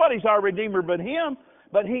true. Nobody's our Redeemer but Him,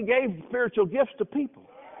 but He gave spiritual gifts to people.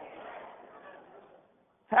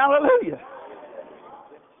 Hallelujah.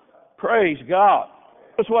 Praise God.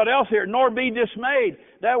 What's what else here? Nor be dismayed.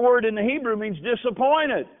 That word in the Hebrew means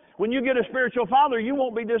disappointed. When you get a spiritual father, you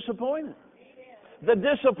won't be disappointed. The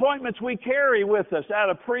disappointments we carry with us out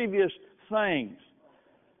of previous things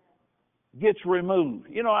gets removed.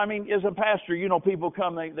 You know, I mean, as a pastor, you know, people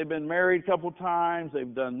come, they've been married a couple times,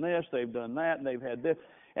 they've done this, they've done that, and they've had this,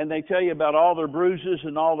 and they tell you about all their bruises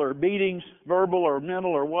and all their beatings, verbal or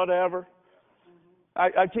mental or whatever.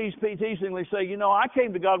 I teasingly say, you know, I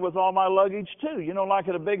came to God with all my luggage too. You know, like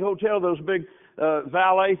at a big hotel, those big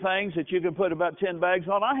valet things that you can put about 10 bags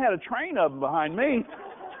on. I had a train of them behind me.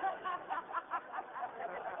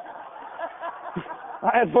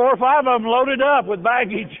 I had 4 or 5 of them loaded up with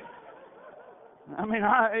baggage. I mean,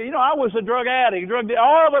 I was a drug addict,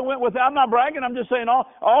 all that went with that. I'm not bragging. I'm just saying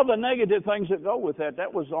all the negative things that go with that.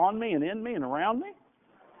 That was on me and in me and around me.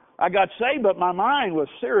 I got saved, but my mind was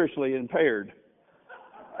seriously impaired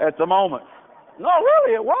at the moment. No,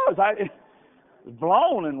 really, it was. It was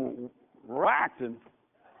blown and racked.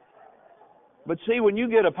 But see, when you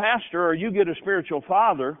get a pastor or you get a spiritual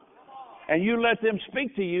father, and you let them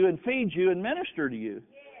speak to you and feed you and minister to you,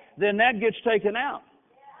 then that gets taken out.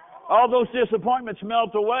 All those disappointments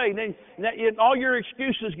melt away. Then all your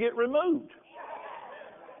excuses get removed.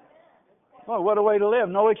 Oh, what a way to live.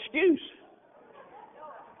 No excuse.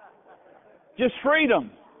 Just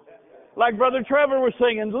freedom. Like Brother Trevor was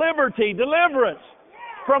singing, liberty, deliverance.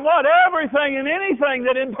 From what? Everything and anything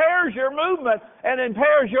that impairs your movement and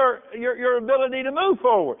impairs your ability to move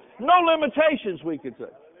forward. No limitations, we could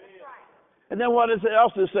say. And then what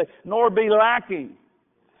else does it say? Nor be lacking.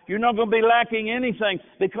 You're not going to be lacking anything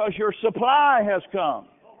because your supply has come.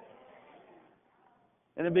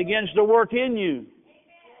 And it begins to work in you.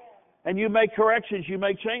 And you make corrections, you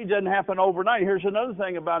make change. It doesn't happen overnight. Here's another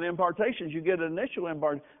thing about impartations. You get an initial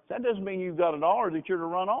impartation. That doesn't mean you've got it all or that you're to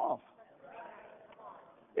run off.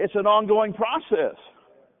 It's an ongoing process.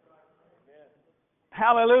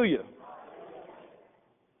 Hallelujah.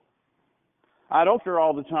 I don't care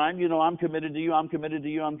all the time. You know, I'm committed to you, I'm committed to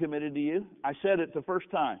you, I'm committed to you. I said it the first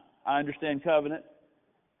time. I understand covenant.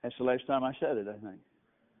 That's the last time I said it, I think.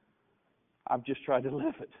 I've just tried to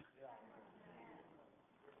live it.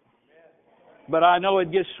 But I know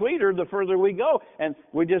it gets sweeter the further we go. And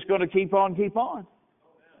we're just going to keep on, keep on.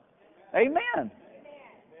 Amen.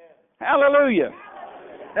 Hallelujah.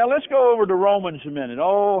 Now let's go over to Romans a minute.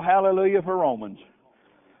 Oh, hallelujah for Romans.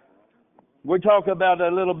 We'll talk about a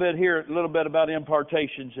little bit about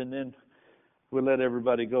impartations, and then we'll let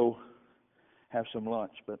everybody go have some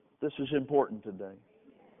lunch. But this is important today.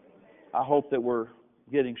 I hope that we're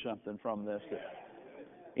getting something from this.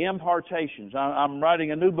 Impartations. I'm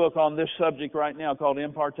writing a new book on this subject right now called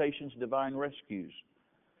Impartations, Divine Rescues.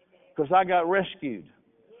 Because I got rescued.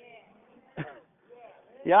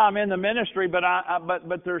 Yeah, I'm in the ministry, but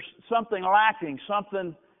there's something lacking,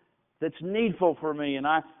 something that's needful for me, and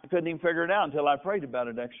I couldn't even figure it out until I prayed about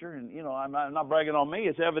it, Dexter. And, you know, I'm not bragging on me.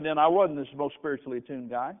 It's evident I wasn't the most spiritually attuned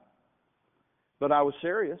guy. But I was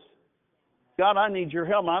serious. God, I need your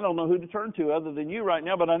help. I don't know who to turn to other than you right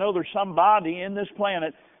now, but I know there's somebody in this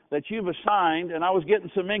planet that you've assigned, and I was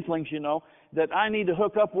getting some inklings, you know, that I need to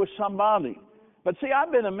hook up with somebody. But see,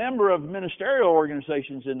 I've been a member of ministerial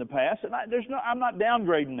organizations in the past, and I'm not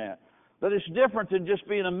downgrading that. But it's different than just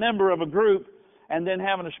being a member of a group and then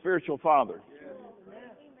having a spiritual father.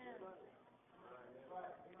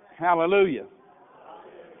 Hallelujah.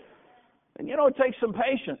 And you know, it takes some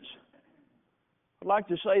patience. I'd like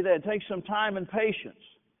to say that. It takes some time and patience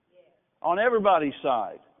on everybody's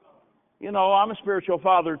side. You know, I'm a spiritual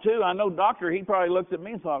father too. I know Doctor, he probably looked at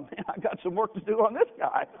me and thought, man, I got some work to do on this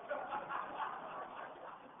guy.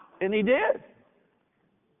 And he did.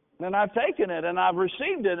 And I've taken it and I've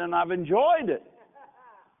received it and I've enjoyed it.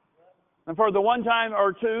 And for the one time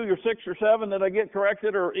or two or 6 or 7 that I get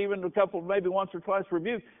corrected, or even a couple, maybe once or twice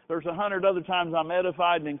rebuked, there's 100 other times I'm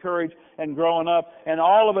edified and encouraged and growing up, and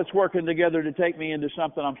all of it's working together to take me into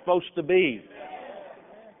something I'm supposed to be.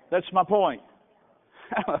 That's my point.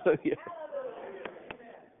 Hallelujah.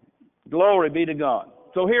 Glory be to God.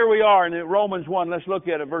 So here we are in Romans 1. Let's look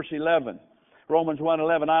at it, verse 11. Romans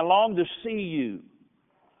 1:11. I long to see you.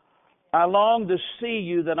 I long to see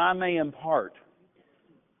you that I may impart.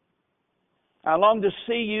 I long to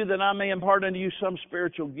see you that I may impart unto you some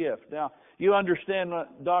spiritual gift. Now, You understand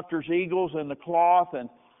Doctor's eagles and the cloth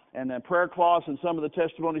and the prayer cloths and some of the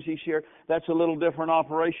testimonies he shared. That's a little different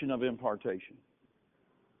operation of impartation.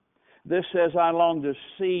 This says, I long to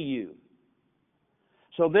see you.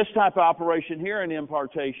 So this type of operation here in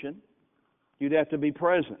impartation, you'd have to be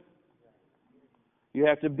present. You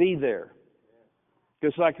have to be there.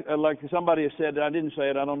 Because like somebody has said, I didn't say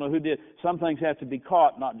it, I don't know who did, some things have to be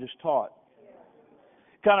caught, not just taught.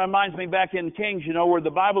 Kind of reminds me back in Kings, where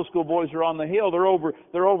the Bible school boys are on the hill.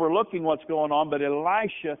 They're overlooking what's going on, but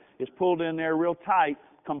Elisha is pulled in there real tight,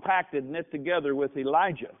 compacted, knit together with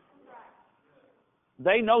Elijah.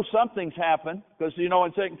 They know something's happened, because, in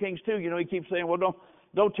 2 Kings 2, he keeps saying, well,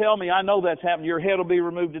 don't tell me, I know that's happened. Your head will be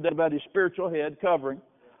removed today, about his spiritual head covering.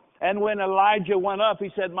 And when Elijah went up,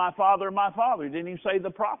 he said, my father, my father. He didn't even say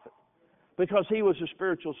the prophet, because he was a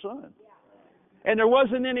spiritual son. And there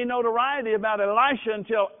wasn't any notoriety about Elisha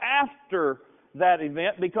until after that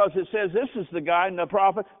event, because it says this is the guy and the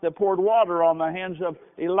prophet that poured water on the hands of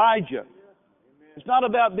Elijah. It's not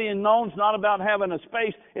about being known. It's not about having a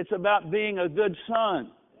space. It's about being a good son.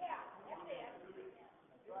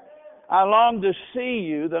 I long to see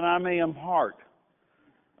you that I may impart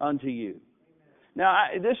unto you. Now,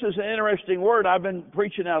 this is an interesting word. I've been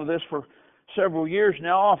preaching out of this for several years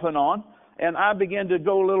now, off and on. And I began to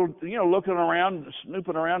go a little, looking around,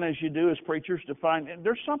 snooping around as you do as preachers to find,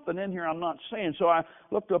 there's something in here I'm not saying. So I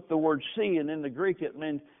looked up the word see, and in the Greek it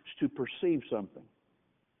means to perceive something.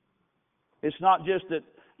 It's not just that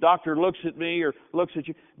doctor looks at me or looks at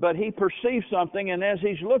you, but he perceives something, and as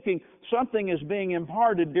he's looking, something is being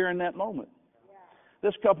imparted during that moment. Yeah.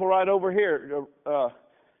 This couple right over here,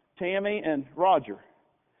 Tammy and Roger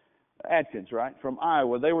Atkins, right, from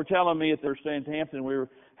Iowa, they were telling me that they're staying in Hampton. We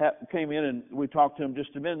came in and we talked to them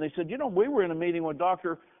just a minute. And they said, we were in a meeting with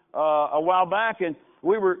Doctor a while back, and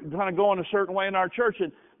we were kind of going a certain way in our church,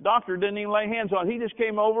 and Doctor didn't even lay hands on. He just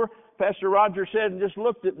came over, Pastor Roger said, and just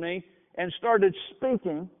looked at me and started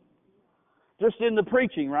speaking, just in the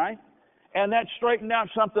preaching, right? And that straightened out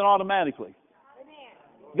something automatically.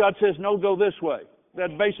 God says, no, go this way.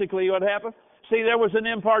 That's basically what happened. See, there was an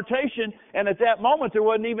impartation, and at that moment there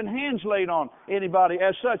wasn't even hands laid on anybody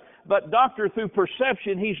as such. But Doctor, through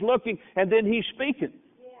perception, he's looking, and then he's speaking.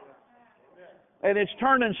 And it's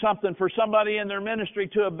turning something for somebody in their ministry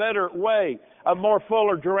to a better way, a more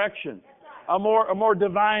fuller direction, a more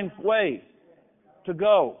divine way to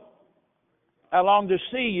go. I long to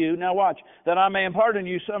see you, now watch, that I may impart in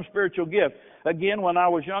you some spiritual gift. Again, when I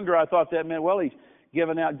was younger, I thought that meant, well, he's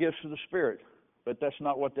giving out gifts of the Spirit. But that's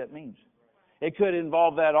not what that means. It could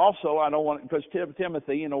involve that also. I don't want, because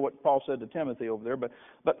Timothy, what Paul said to Timothy over there. But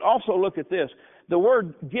also look at this. The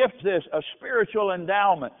word gift is a spiritual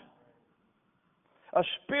endowment. A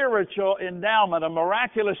spiritual endowment, a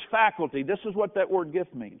miraculous faculty. This is what that word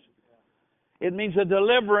gift means. It means a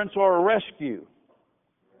deliverance or a rescue.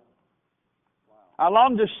 I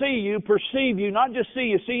long to see you, perceive you, not just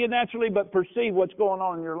see you naturally, but perceive what's going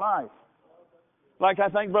on in your life. Like I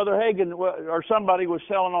think Brother Hagin or somebody was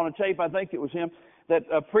selling on a tape, I think it was him, that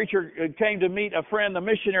a preacher came to meet a friend, a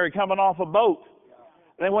missionary coming off a boat.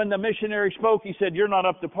 And when the missionary spoke, he said, you're not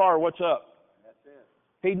up to par, what's up?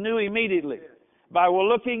 He knew immediately. By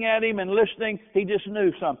looking at him and listening, he just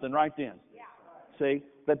knew something right then. See?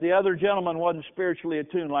 But the other gentleman wasn't spiritually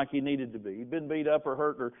attuned like he needed to be. He'd been beat up or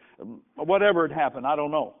hurt or whatever had happened. I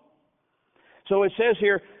don't know. So it says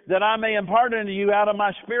here, that I may impart unto you out of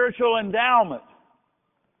my spiritual endowment.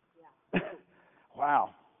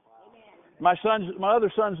 Wow. My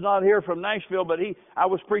other son's not here from Nashville, but I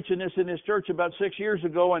was preaching this in his church about 6 years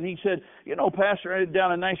ago, and he said, Pastor,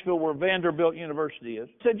 down in Nashville where Vanderbilt University is,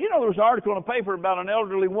 he said, there was an article in the paper about an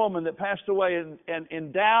elderly woman that passed away and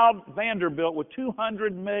endowed Vanderbilt with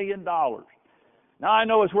 $200 million. Now, I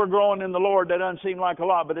know as we're growing in the Lord, that doesn't seem like a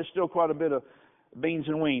lot, but it's still quite a bit of beans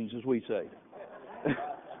and weens, as we say.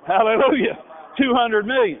 Hallelujah. $200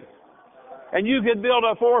 million. And you could build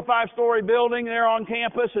a 4 or 5 story building there on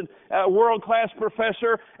campus, and a world-class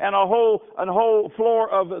professor, and a whole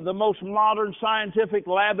floor of the most modern scientific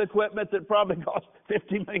lab equipment that probably cost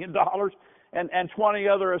 $50 million, and 20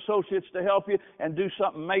 other associates to help you, and do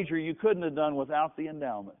something major you couldn't have done without the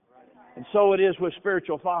endowment. And so it is with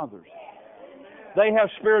spiritual fathers. They have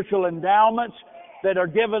spiritual endowments that are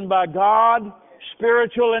given by God,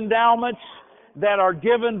 spiritual endowments that are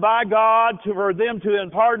given by God for them to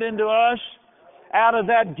impart into us. Out of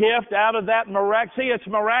that gift, out of that it's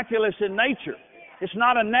miraculous in nature. It's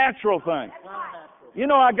not a natural thing.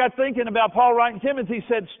 I got thinking about Paul writing Timothy,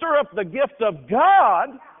 said, stir up the gift of God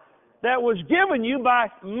that was given you by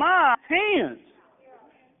my hands.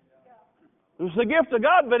 It was the gift of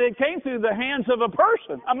God, but it came through the hands of a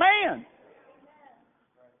person, a man.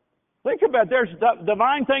 Think about it. There's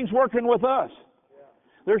divine things working with us.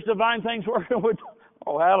 There's divine things working with...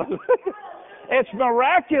 Oh, hallelujah. It's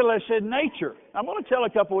miraculous in nature. I'm going to tell a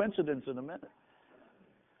couple incidents in a minute.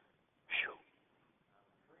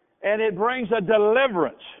 Whew. And it brings a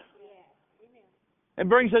deliverance. It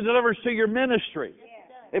brings a deliverance to your ministry.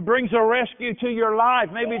 It brings a rescue to your life,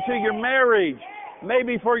 maybe to your marriage,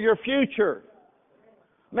 maybe for your future.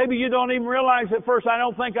 Maybe you don't even realize at first, I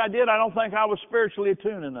don't think I did. I don't think I was spiritually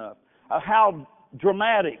attuned enough. How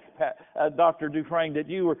dramatic, Dr. Dufresne, that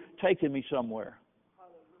you were taking me somewhere.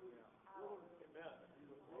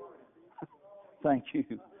 Thank you.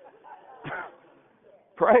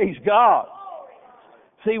 Praise God.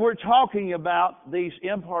 See, we're talking about these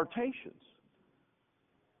impartations.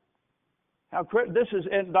 How this is,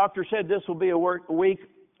 and Doctor said this will be a week.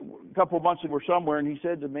 A couple of months ago, somewhere, and he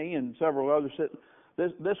said to me and several others that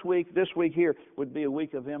this week here would be a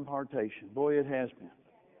week of impartation. Boy, it has been.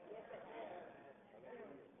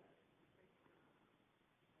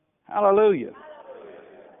 Hallelujah.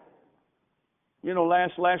 You know,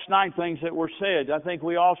 last night things that were said, I think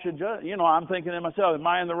we all should judge. You know, I'm thinking to myself, am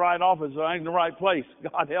I in the right office? Am I in the right place?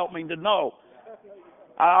 God help me to know.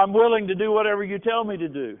 I'm willing to do whatever you tell me to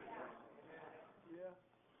do.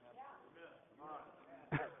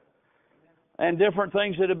 And different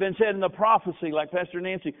things that have been said in the prophecy, like Pastor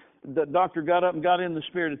Nancy, the doctor got up and got in the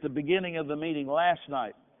Spirit at the beginning of the meeting last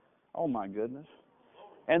night. Oh, my goodness.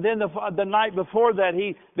 And then the night before that,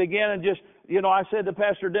 he began and just, you know, I said to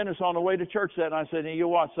Pastor Dennis on the way to church that night, I said, hey,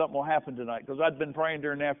 you'll watch, something will happen tonight. Because I'd been praying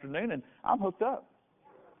during the afternoon, and I'm hooked up.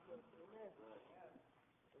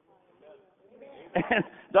 And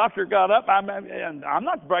doctor got up. I'm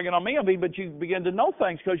not bragging on me, but you begin to know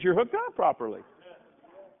things because you're hooked up properly.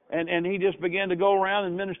 And he just began to go around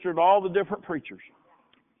and minister to all the different preachers.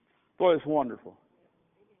 Boy, it's wonderful.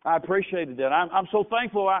 I appreciated that. I'm so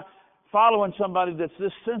thankful following somebody that's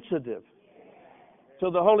this sensitive to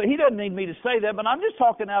the Holy. He doesn't need me to say that, but I'm just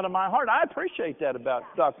talking out of my heart. I appreciate that about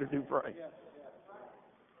Dr. Dufresne.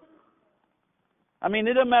 I mean,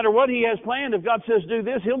 it doesn't matter what he has planned. If God says do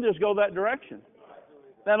this, he'll just go that direction.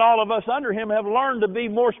 Then all of us under him have learned to be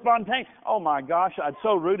more spontaneous. Oh, my gosh, I'd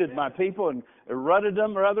so rooted my people and rutted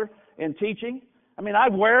them, rather, in teaching. I mean,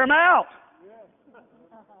 I'd wear them out.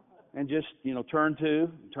 And just, you know, turn to,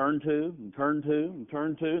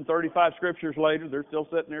 and 35 scriptures later, they're still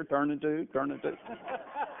sitting there turning to.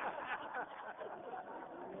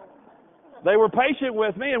 They were patient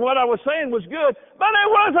with me, and what I was saying was good, but it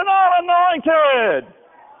wasn't all anointed.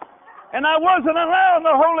 And I wasn't allowing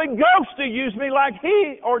the Holy Ghost to use me like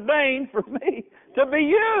He ordained for me to be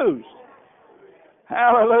used.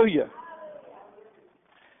 Hallelujah.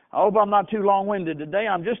 I hope I'm not too long-winded today.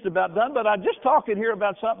 I'm just about done, but I'm just talking here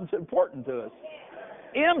about something that's important to us.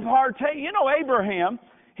 Impartation. You know, Abraham,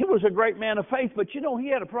 he was a great man of faith, but you know, he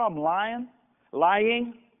had a problem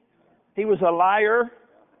lying. He was a liar.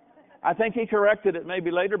 I think he corrected it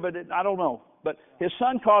maybe later, but I don't know. But his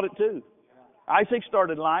son caught it too. Isaac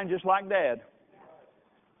started lying just like Dad.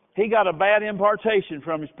 He got a bad impartation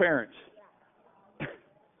from his parents.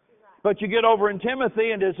 But you get over in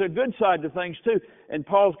Timothy, and there's a good side to things too. And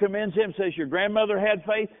Paul commends him, says, your grandmother had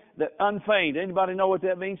faith, that unfeigned. Anybody know what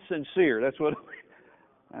that means? Sincere. That's what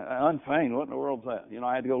unfeigned. What in the world's that? You know,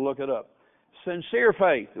 I had to go look it up. Sincere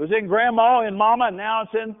faith. It was in Grandma and Mama, and now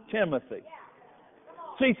it's in Timothy.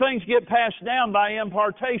 See, things get passed down by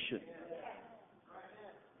impartation.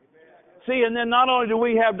 See, and then not only do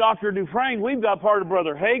we have Dr. Dufresne, we've got part of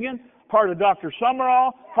Brother Hagin, part of Dr.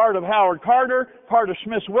 Summerall, part of Howard Carter, part of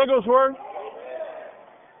Smith Wigglesworth.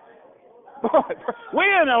 Boy,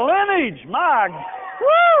 we're in a lineage, my,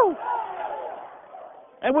 woo!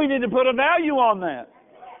 And we need to put a value on that.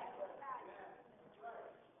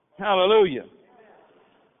 Hallelujah.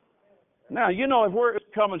 Now, you know, if we're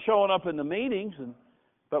showing up in the meetings,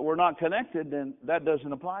 but we're not connected, then that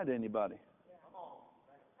doesn't apply to anybody.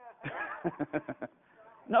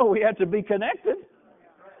 No, we have to be connected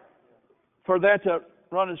for that to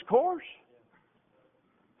run its course.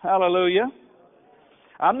 Hallelujah.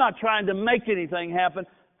 I'm not trying to make anything happen.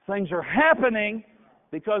 Things are happening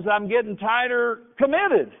because I'm getting tighter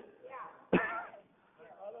committed.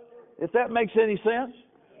 If that makes any sense.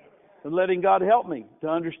 And letting God help me to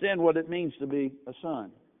understand what it means to be a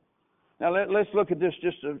son. Now let's look at this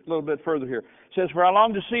just a little bit further here. It says, for I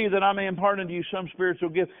long to see you that I may impart unto you some spiritual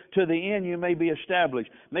gift. To the end you may be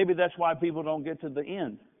established. Maybe that's why people don't get to the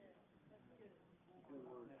end.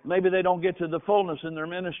 Maybe they don't get to the fullness in their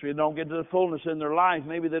ministry. They don't get to the fullness in their life.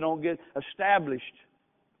 Maybe they don't get established.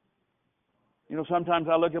 You know, sometimes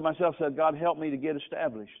I look at myself and say, God help me to get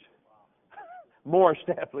established. More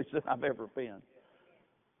established than I've ever been.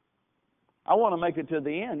 I want to make it to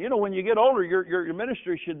the end. You know, when you get older, your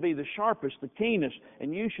ministry should be the sharpest, the keenest,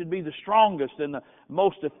 and you should be the strongest and the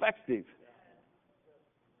most effective.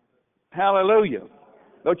 Hallelujah.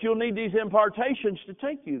 But you'll need these impartations to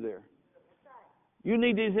take you there. You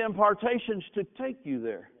need these impartations to take you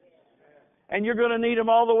there. And you're going to need them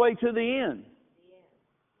all the way to the end.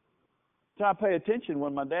 So I pay attention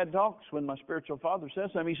when my dad talks, when my spiritual father says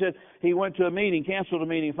something. He said he went to a meeting, canceled a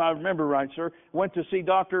meeting, if I remember right, sir. Went to see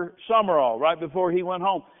Dr. Summerall right before he went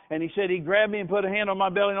home. And he said he grabbed me and put a hand on my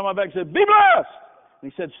belly and on my back and said, "Be blessed!"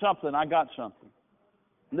 And he said something. I got something.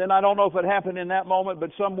 And then I don't know if it happened in that moment, but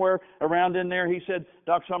somewhere around in there, he said,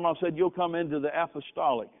 Dr. Summerall said, "You'll come into the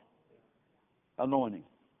apostolic anointing."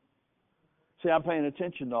 See, I'm paying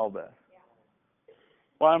attention to all that.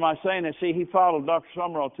 Why am I saying that? See, he followed Dr.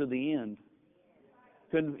 Summerall to the end.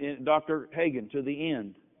 Dr. Hagin to the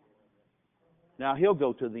end. Now he'll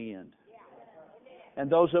go to the end. And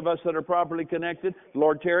those of us that are properly connected,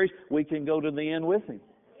 Lord tarries, we can go to the end with him.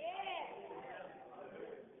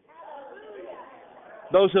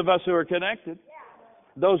 Those of us who are connected,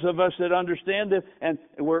 those of us that understand it, and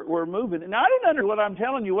we're moving. Now, I didn't understand what I'm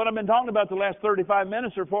telling you, what I've been talking about the last 35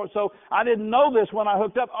 minutes or so. I didn't know this when I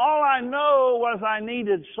hooked up. All I know was I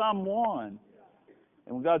needed someone.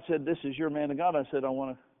 And when God said, "This is your man of God," I said, "I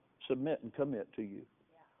want to submit and commit to you."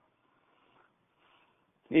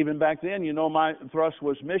 Even back then, you know, my thrust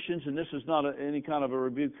was missions, and this is not any kind of a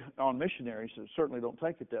rebuke on missionaries. So certainly don't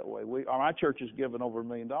take it that way. My church has given over $1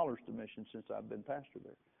 million to missions since I've been pastor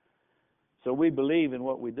there. So we believe in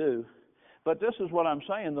what we do. But this is what I'm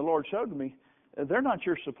saying. The Lord showed me, they're not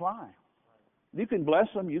your supply. You can bless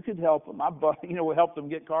them. You can help them. We helped them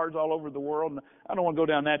get cars all over the world. And I don't want to go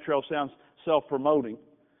down that trail. Sounds self-promoting.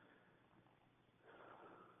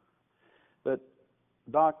 But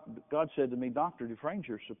God said to me, "Dr. Dufresne's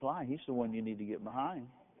your supply. He's the one you need to get behind."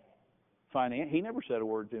 He never said a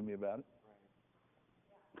word to me about it.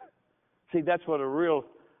 See, that's what a real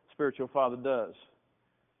spiritual father does.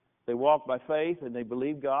 They walk by faith and they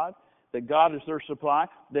believe God, that God is their supply.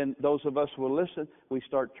 Then those of us who will listen, we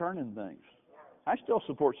start turning things. I still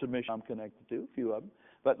support submission. I'm connected to a few of them.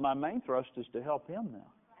 But my main thrust is to help him now.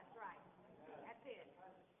 That's right. That's it.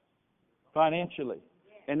 Financially.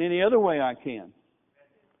 And any other way I can.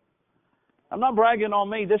 I'm not bragging on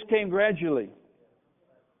me. This came gradually.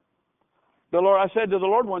 I said to the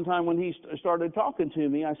Lord one time when he started talking to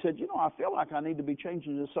me, I said, I feel like I need to be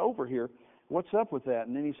changing this over here. What's up with that?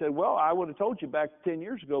 And then he said, "Well, I would have told you back 10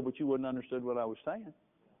 years ago, but you wouldn't have understood what I was saying."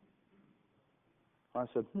 I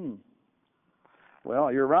said,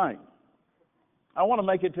 Well, you're right. I want to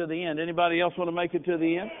make it to the end. Anybody else want to make it to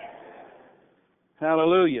the end?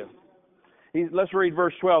 Hallelujah. Let's read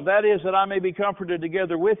verse 12. "That is, that I may be comforted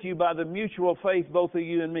together with you by the mutual faith, both of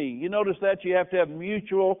you and me." You notice that you have to have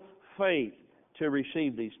mutual faith to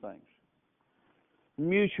receive these things.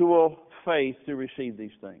 Mutual faith to receive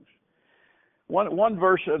these things. One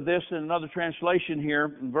verse of this in another translation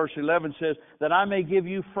here, in verse 11, says, "That I may give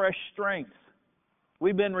you fresh strength."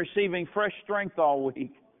 We've been receiving fresh strength all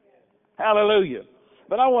week. Hallelujah.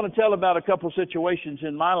 But I want to tell about a couple situations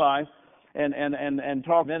in my life and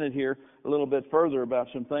talk a minute here a little bit further about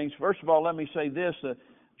some things. First of all, let me say this.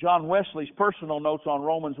 John Wesley's personal notes on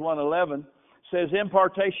Romans 1:11 says,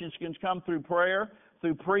 "Impartations can come through prayer,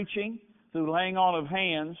 through preaching, through laying on of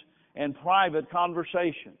hands, and private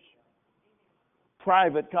conversations."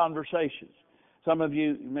 Private conversations. Some of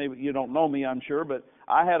you, maybe you don't know me, I'm sure, but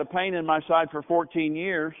I had a pain in my side for 14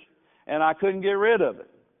 years, and I couldn't get rid of it.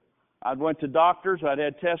 I went to doctors. I'd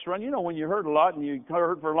had tests run. When you hurt a lot and you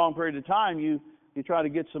hurt for a long period of time, you try to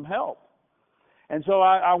get some help. And so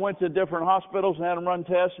I went to different hospitals and had them run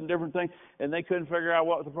tests and different things, and they couldn't figure out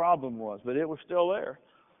what the problem was, but it was still there.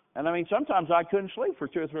 And sometimes I couldn't sleep for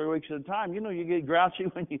 2 or 3 weeks at a time. You get grouchy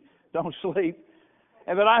when you don't sleep.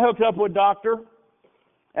 But I hooked up with a doctor.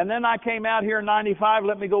 And then I came out here in 95.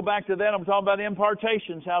 Let me go back to that. I'm talking about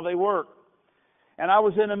impartations, how they work. And I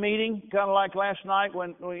was in a meeting, kind of like last night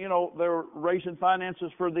when they were raising finances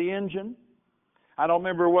for the engine. I don't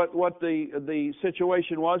remember what the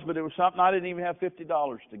situation was, but it was something I didn't even have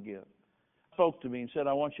 $50 to give. He spoke to me and said,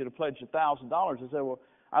 "I want you to pledge $1,000. I said, "Well,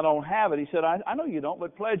 I don't have it." He said, I know you don't,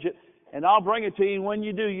 but pledge it, and I'll bring it to you. And when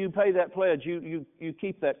you do, you pay that pledge. You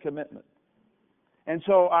keep that commitment. And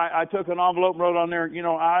so I took an envelope and wrote on there,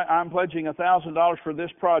 I'm pledging $1,000 for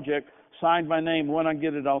this project, signed my name. When I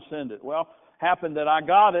get it, I'll send it. Well, happened that I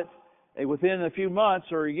got it within a few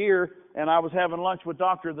months or a year, and I was having lunch with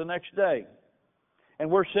Doctor the next day.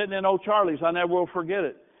 And we're sitting in Old Charlie's. I never will forget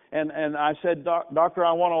it. And I said, "Doctor,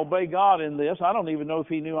 I want to obey God in this." I don't even know if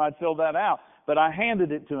he knew I'd filled that out. But I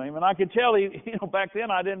handed it to him, and I could tell back then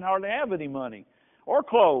I didn't hardly have any money or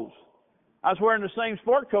clothes. I was wearing the same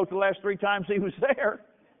sport coat the last 3 times he was there.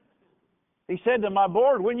 He said to my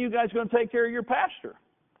board, "When are you guys going to take care of your pastor?"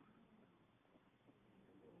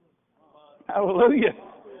 Hallelujah.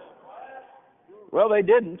 Well, they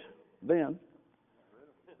didn't then.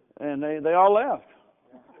 And they all left.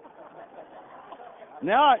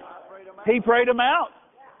 Now, he prayed them out.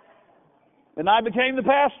 And I became the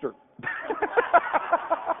pastor.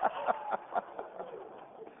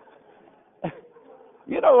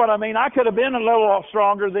 You know what I mean? I could have been a little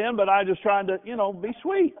stronger then, but I just trying to, be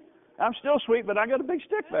sweet. I'm still sweet, but I got a big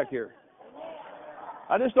stick back here.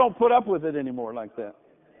 I just don't put up with it anymore like that.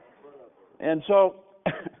 And so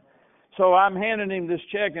I'm handing him this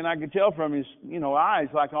check, and I could tell from his, eyes,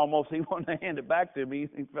 like almost he wanted to hand it back to me.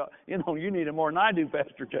 He felt, you need it more than I do,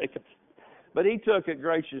 Pastor Jacobs. But he took it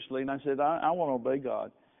graciously, and I said, I want to obey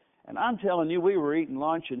God. And I'm telling you, we were eating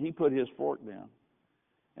lunch, and he put his fork down,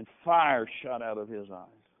 and fire shot out of his eyes.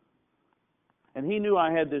 And he knew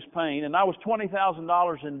I had this pain, and I was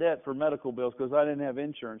 $20,000 in debt for medical bills because I didn't have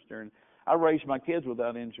insurance during. I raised my kids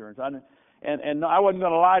without insurance. And I wasn't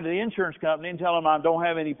going to lie to the insurance company and tell them I don't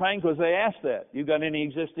have any pain because they asked that. You got any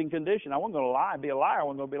existing condition? I wasn't going to lie, be a liar. I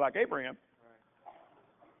wasn't going to be like Abraham.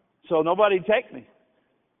 So nobody'd take me.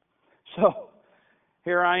 So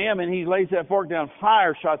here I am, and he lays that fork down.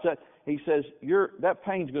 Fire shots at. He says, that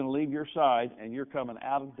pain's going to leave your side, and you're coming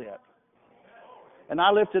out of debt. And I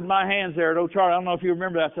lifted my hands there at O'Charlie. I don't know if you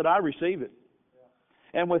remember that. I said, I receive it.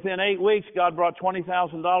 And within 8 weeks, God brought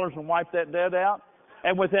 $20,000 and wiped that debt out.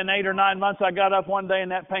 And within 8 or 9 months, I got up one day,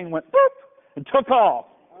 and that pain went boop and took off.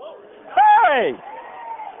 Hey!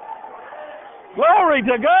 Glory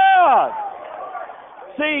to God!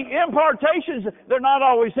 See, impartations, they're not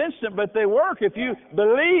always instant, but they work if you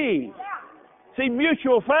believe. See,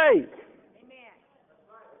 mutual faith.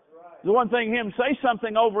 The one thing him say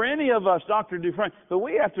something over any of us, Dr. Dufresne, but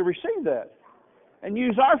we have to receive that and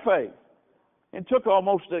use our faith. It took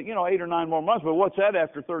almost 8 or 9 more months, but what's that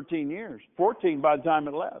after 13 years? 14 by the time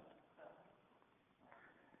it left.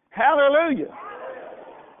 Hallelujah.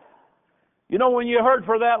 When you hurt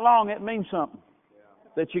for that long, it means something.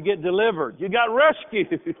 That you get delivered. You got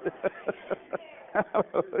rescued.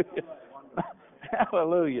 Hallelujah.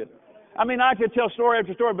 Hallelujah. I mean, I could tell story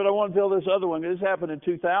after story, but I want to tell this other one. This happened in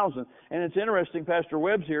 2000. And it's interesting, Pastor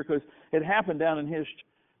Webb's here, because it happened down in his,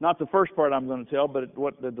 not the first part I'm going to tell, but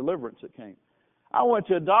what the deliverance that came. I went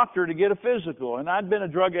to a doctor to get a physical, and I'd been a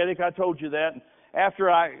drug addict. I told you that.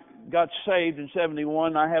 After I got saved in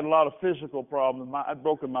 71, I had a lot of physical problems. I'd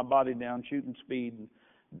broken my body down, shooting speed, and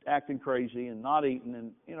acting crazy, and not eating.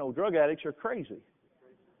 And, drug addicts are crazy.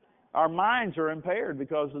 Our minds are impaired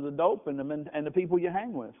because of the dope and the people you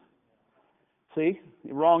hang with. See,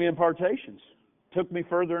 wrong impartations took me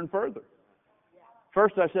further and further.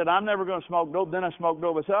 First I said, I'm never going to smoke dope. Then I smoked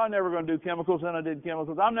dope. I said, I'm never going to do chemicals. Then I did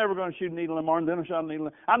chemicals. I'm never going to shoot a needle in the morning. Then I shot a needle.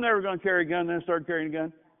 I'm never going to carry a gun. Then I started carrying a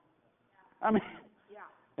gun. I mean,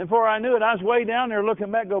 and before I knew it, I was way down there looking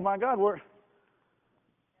back, go, my God,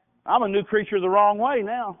 I'm a new creature the wrong way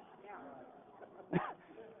now.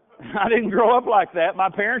 I didn't grow up like that. My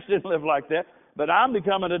parents didn't live like that. But I'm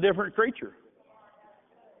becoming a different creature.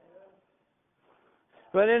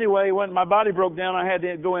 But anyway, when my body broke down, I had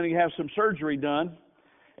to go in and have some surgery done.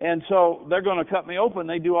 And so they're going to cut me open.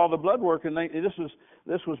 They do all the blood work. And this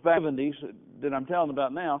was back in the 70s that I'm telling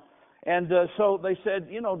about now. And so they said,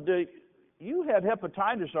 you had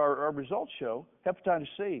hepatitis, our results show, hepatitis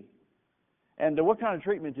C. And what kind of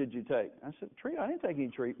treatment did you take? I said, I didn't take any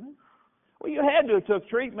treatment. Well, you had to have took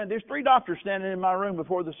treatment. There's 3 doctors standing in my room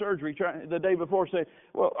before the surgery the day before saying,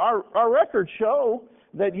 well, our records show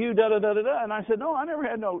that you da-da-da-da-da. And I said, no, I never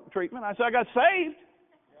had no treatment. I said, I got saved.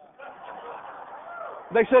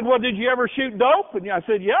 They said, well, did you ever shoot dope? And I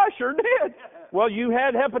said, yeah, I sure did. Well, you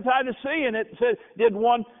had hepatitis C, and it said did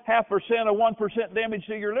 0.5% or 1% damage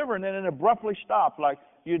to your liver, and then it abruptly stopped like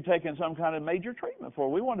you'd taken some kind of major treatment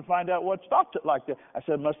for. We wanted to find out what stopped it like that. I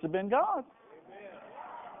said, must have been God.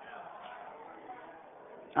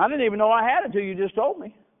 I didn't even know I had it until you just told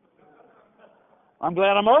me. I'm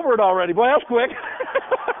glad I'm over it already. Boy, that's quick.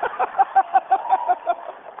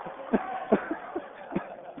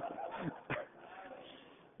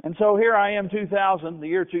 And so here I am, the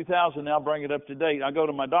year 2000, now bring it up to date. I go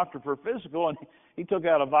to my doctor for a physical, and he took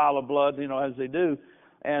out a vial of blood, as they do,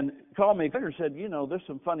 and called me and said, there's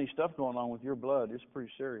some funny stuff going on with your blood. It's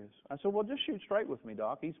pretty serious. I said, well, just shoot straight with me,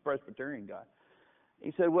 Doc. He's a Presbyterian guy.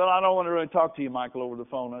 He said, well, I don't want to really talk to you, Michael, over the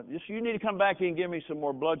phone. You need to come back here and give me some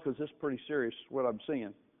more blood because this is pretty serious, what I'm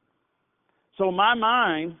seeing. So my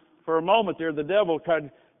mind, for a moment there, the devil tried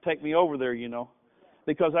take me over there,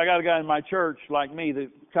 because I got a guy in my church like me, the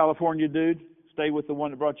California dude, stay with the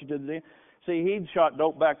one that brought you to the den. See, he'd shot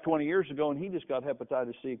dope back 20 years ago, and he just got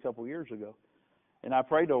hepatitis C a couple years ago. And I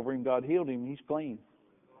prayed over him. God healed him. He's clean.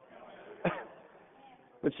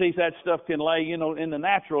 But see, that stuff can lay, in the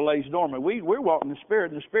natural lays dormant. We're walking in the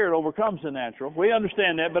Spirit, and the Spirit overcomes the natural. We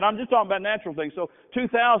understand that, but I'm just talking about natural things. So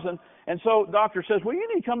 2000, and so doctor says, well, you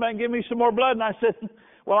need to come back and give me some more blood. And I said,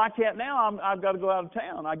 well, I can't now. I've got to go out of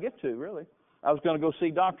town. I get to, really. I was going to go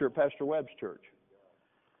see doctor at Pastor Webb's church.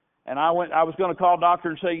 And I was going to call doctor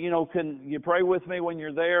and say, can you pray with me when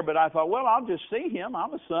you're there? But I thought, well, I'll just see him.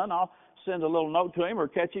 I'm a son. I'll send a little note to him or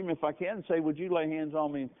catch him if I can and say, would you lay hands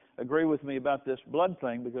on me and agree with me about this blood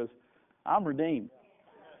thing, because I'm redeemed.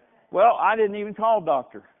 Well, I didn't even call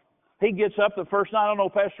doctor. He gets up the first night. I don't know,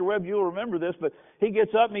 Pastor Webb, you'll remember this, but he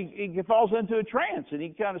gets up and he falls into a trance, and he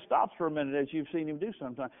kind of stops for a minute, as you've seen him do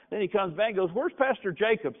sometimes. Then he comes back and goes, where's Pastor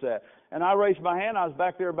Jacobs at? And I raised my hand. I was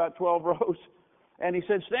back there about 12 rows. And he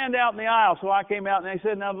said, stand out in the aisle. So I came out, and he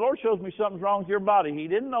said, now the Lord shows me something's wrong with your body. He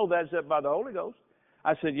didn't know that except by the Holy Ghost.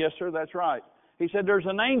 I said, yes, sir, that's right. He said, there's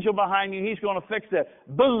an angel behind you. He's going to fix that.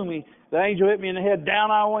 Boom. The angel hit me in the head. Down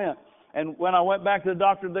I went. And when I went back to the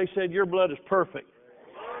doctor, they said, your blood is perfect.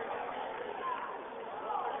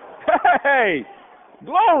 Hey,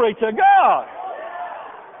 glory to God.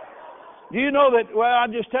 Do you know that, well, I'll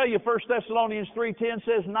just tell you, 1 Thessalonians 3:10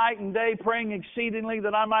 says, night and day praying exceedingly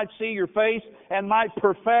that I might see your face and might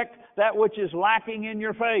perfect that which is lacking in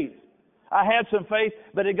your faith. I had some faith,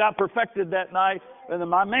 but it got perfected that night. And then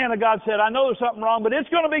my man of God said, I know there's something wrong, but it's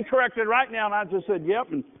going to be corrected right now. And I just said, yep.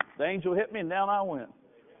 And the angel hit me, and down I went.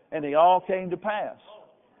 And it all came to pass.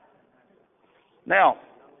 Now,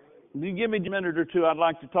 if you give me a minute or two, I'd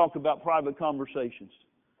like to talk about private conversations.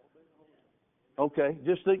 Okay,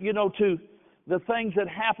 just to the things that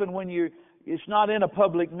happen when it's not in a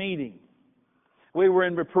public meeting. We were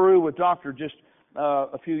in Peru with Doctor just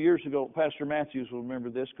a few years ago. Pastor Matthews will remember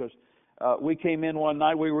this, because we came in one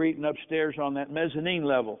night. We were eating upstairs on that mezzanine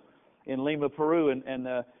level in Lima, Peru, and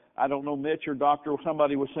I don't know, Mitch or Doctor,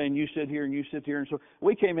 somebody was saying, you sit here and you sit here. And so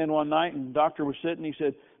we came in one night, and Doctor was sitting. He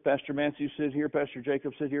said, Pastor Matthews sit here, Pastor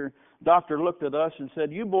Jacob sit here. Doctor looked at us and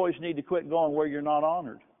said, you boys need to quit going where you're not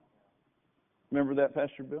honored. Remember that,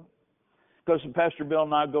 Pastor Bill? Because Pastor Bill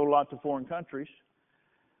and I go a lot to foreign countries,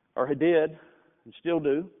 or he did, and still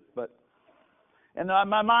do. And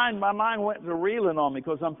my mind went to reeling on me,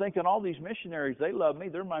 because I'm thinking, all these missionaries, they love me,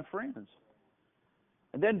 they're my friends.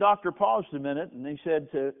 And then Doctor paused a minute, and he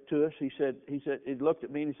said to us, he looked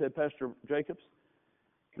at me and he said, Pastor Jacobs,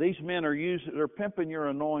 these men they're pimping your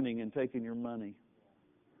anointing and taking your money.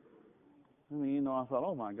 I mean, I thought,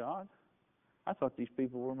 oh my God, I thought these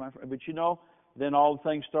people were my friends. But then all the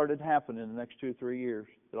things started happening in the next 2 or 3 years.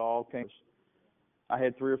 It all came. I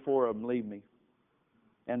had 3 or 4 of them leave me.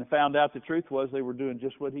 And found out the truth was they were doing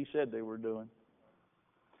just what he said they were doing.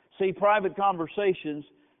 See, private conversations,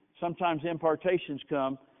 sometimes impartations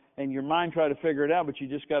come, and your mind try to figure it out, but you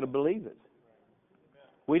just got to believe it.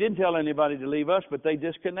 We didn't tell anybody to leave us, but they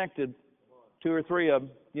disconnected 2 or 3 of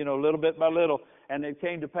them, little bit by little, and it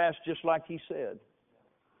came to pass just like he said.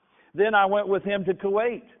 Then I went with him to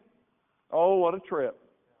Kuwait. Oh, what a trip.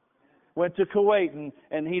 Went to Kuwait,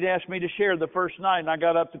 and he'd asked me to share the first night, and I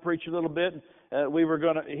got up to preach a little bit.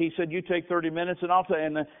 He said, you take 30 minutes,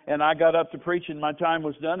 and I got up to preach, and my time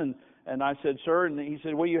was done, and I said, sir, and he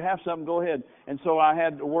said, well, you have something, go ahead. And so I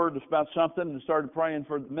had a word about something and started praying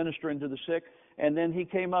for ministering to the sick. And then he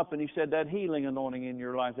came up and he said, that healing anointing in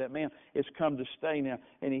your life, that man, it's come to stay now.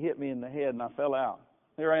 And he hit me in the head, and I fell out.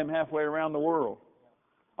 Here I am halfway around the world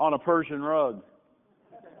on a Persian rug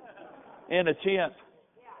in a tent.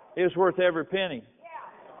 It was worth every penny.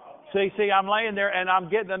 See, I'm laying there and I'm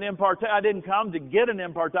getting an impartation. I didn't come to get an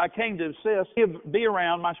impartation. I came to assist, be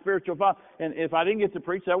around my spiritual father. And if I didn't get to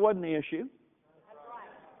preach, that wasn't the issue.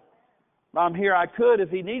 I'm here. I could if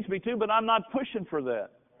he needs me to, but I'm not pushing for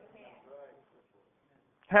that.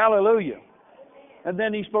 Hallelujah. And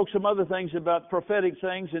then he spoke some other things about prophetic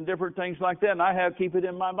things and different things like that. And I keep it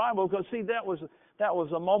in my Bible, because see, that was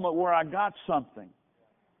a moment where I got something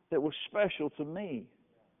that was special to me.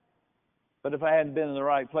 But if I hadn't been in the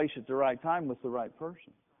right place at the right time with the right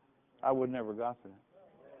person, I would never got there.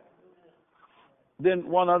 Then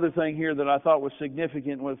one other thing here that I thought was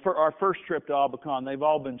significant was for our first trip to Albuquerque. They've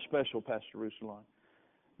all been special, Pastor Ruslan.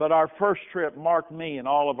 But our first trip marked me and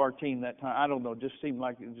all of our team that time. I don't know, it just seemed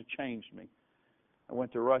like it changed me. I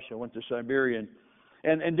went to Russia, went to Siberia.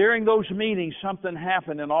 And during those meetings, something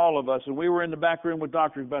happened in all of us. And we were in the back room with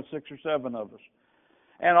doctors, about 6 or 7 of us.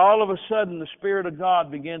 And all of a sudden, the Spirit of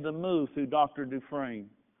God began to move through Dr. Dufresne.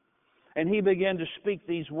 And he began to speak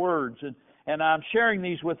these words. And I'm sharing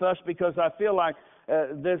these with us because I feel like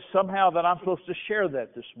there's somehow that I'm supposed to share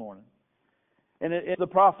that this morning. And it's the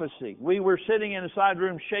prophecy. We were sitting in a side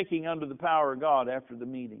room shaking under the power of God after the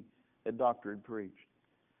meeting that Doctor had preached.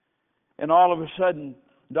 And all of a sudden,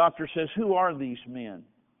 Doctor says, who are these men?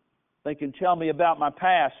 They can tell me about my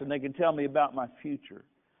past and they can tell me about my future.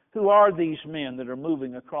 Who are these men that are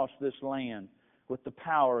moving across this land with the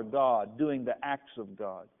power of God, doing the acts of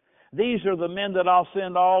God? These are the men that I'll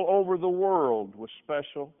send all over the world with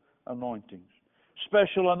special anointings.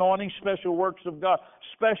 Special anointings, special works of God,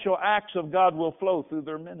 special acts of God will flow through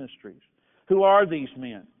their ministries. Who are these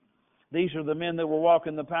men? These are the men that will walk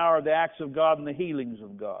in the power of the acts of God and the healings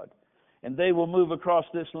of God. And they will move across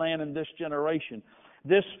this land in this generation.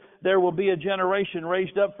 There will be a generation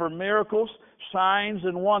raised up for miracles, signs,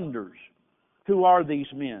 and wonders. Who are these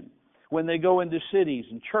men? When they go into cities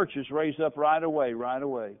and churches raise up right away.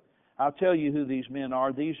 I'll tell you who these men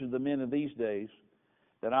are. These are the men of these days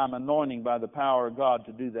that I'm anointing by the power of God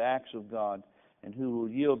to do the acts of God and who will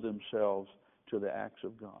yield themselves to the acts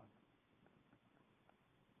of God.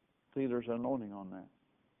 See, there's anointing on that.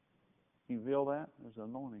 You feel that? There's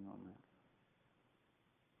anointing on that.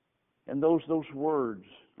 And those words,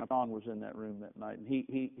 John was in that room that night, and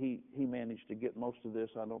he managed to get most of this.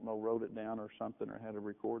 I don't know, wrote it down or something, or had a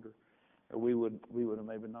recorder, or we would have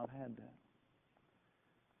maybe not had that.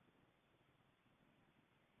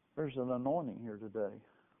 There's an anointing here today.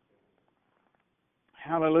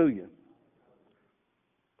 Hallelujah.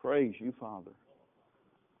 Praise you, Father.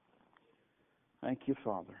 Thank you,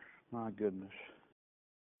 Father. My goodness.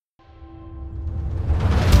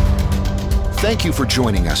 Thank you for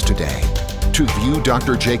joining us today. To view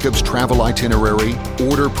Dr. Jacobs' travel itinerary,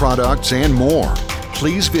 order products, and more,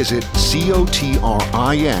 please visit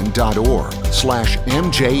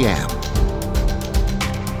cotrin.org/MJM.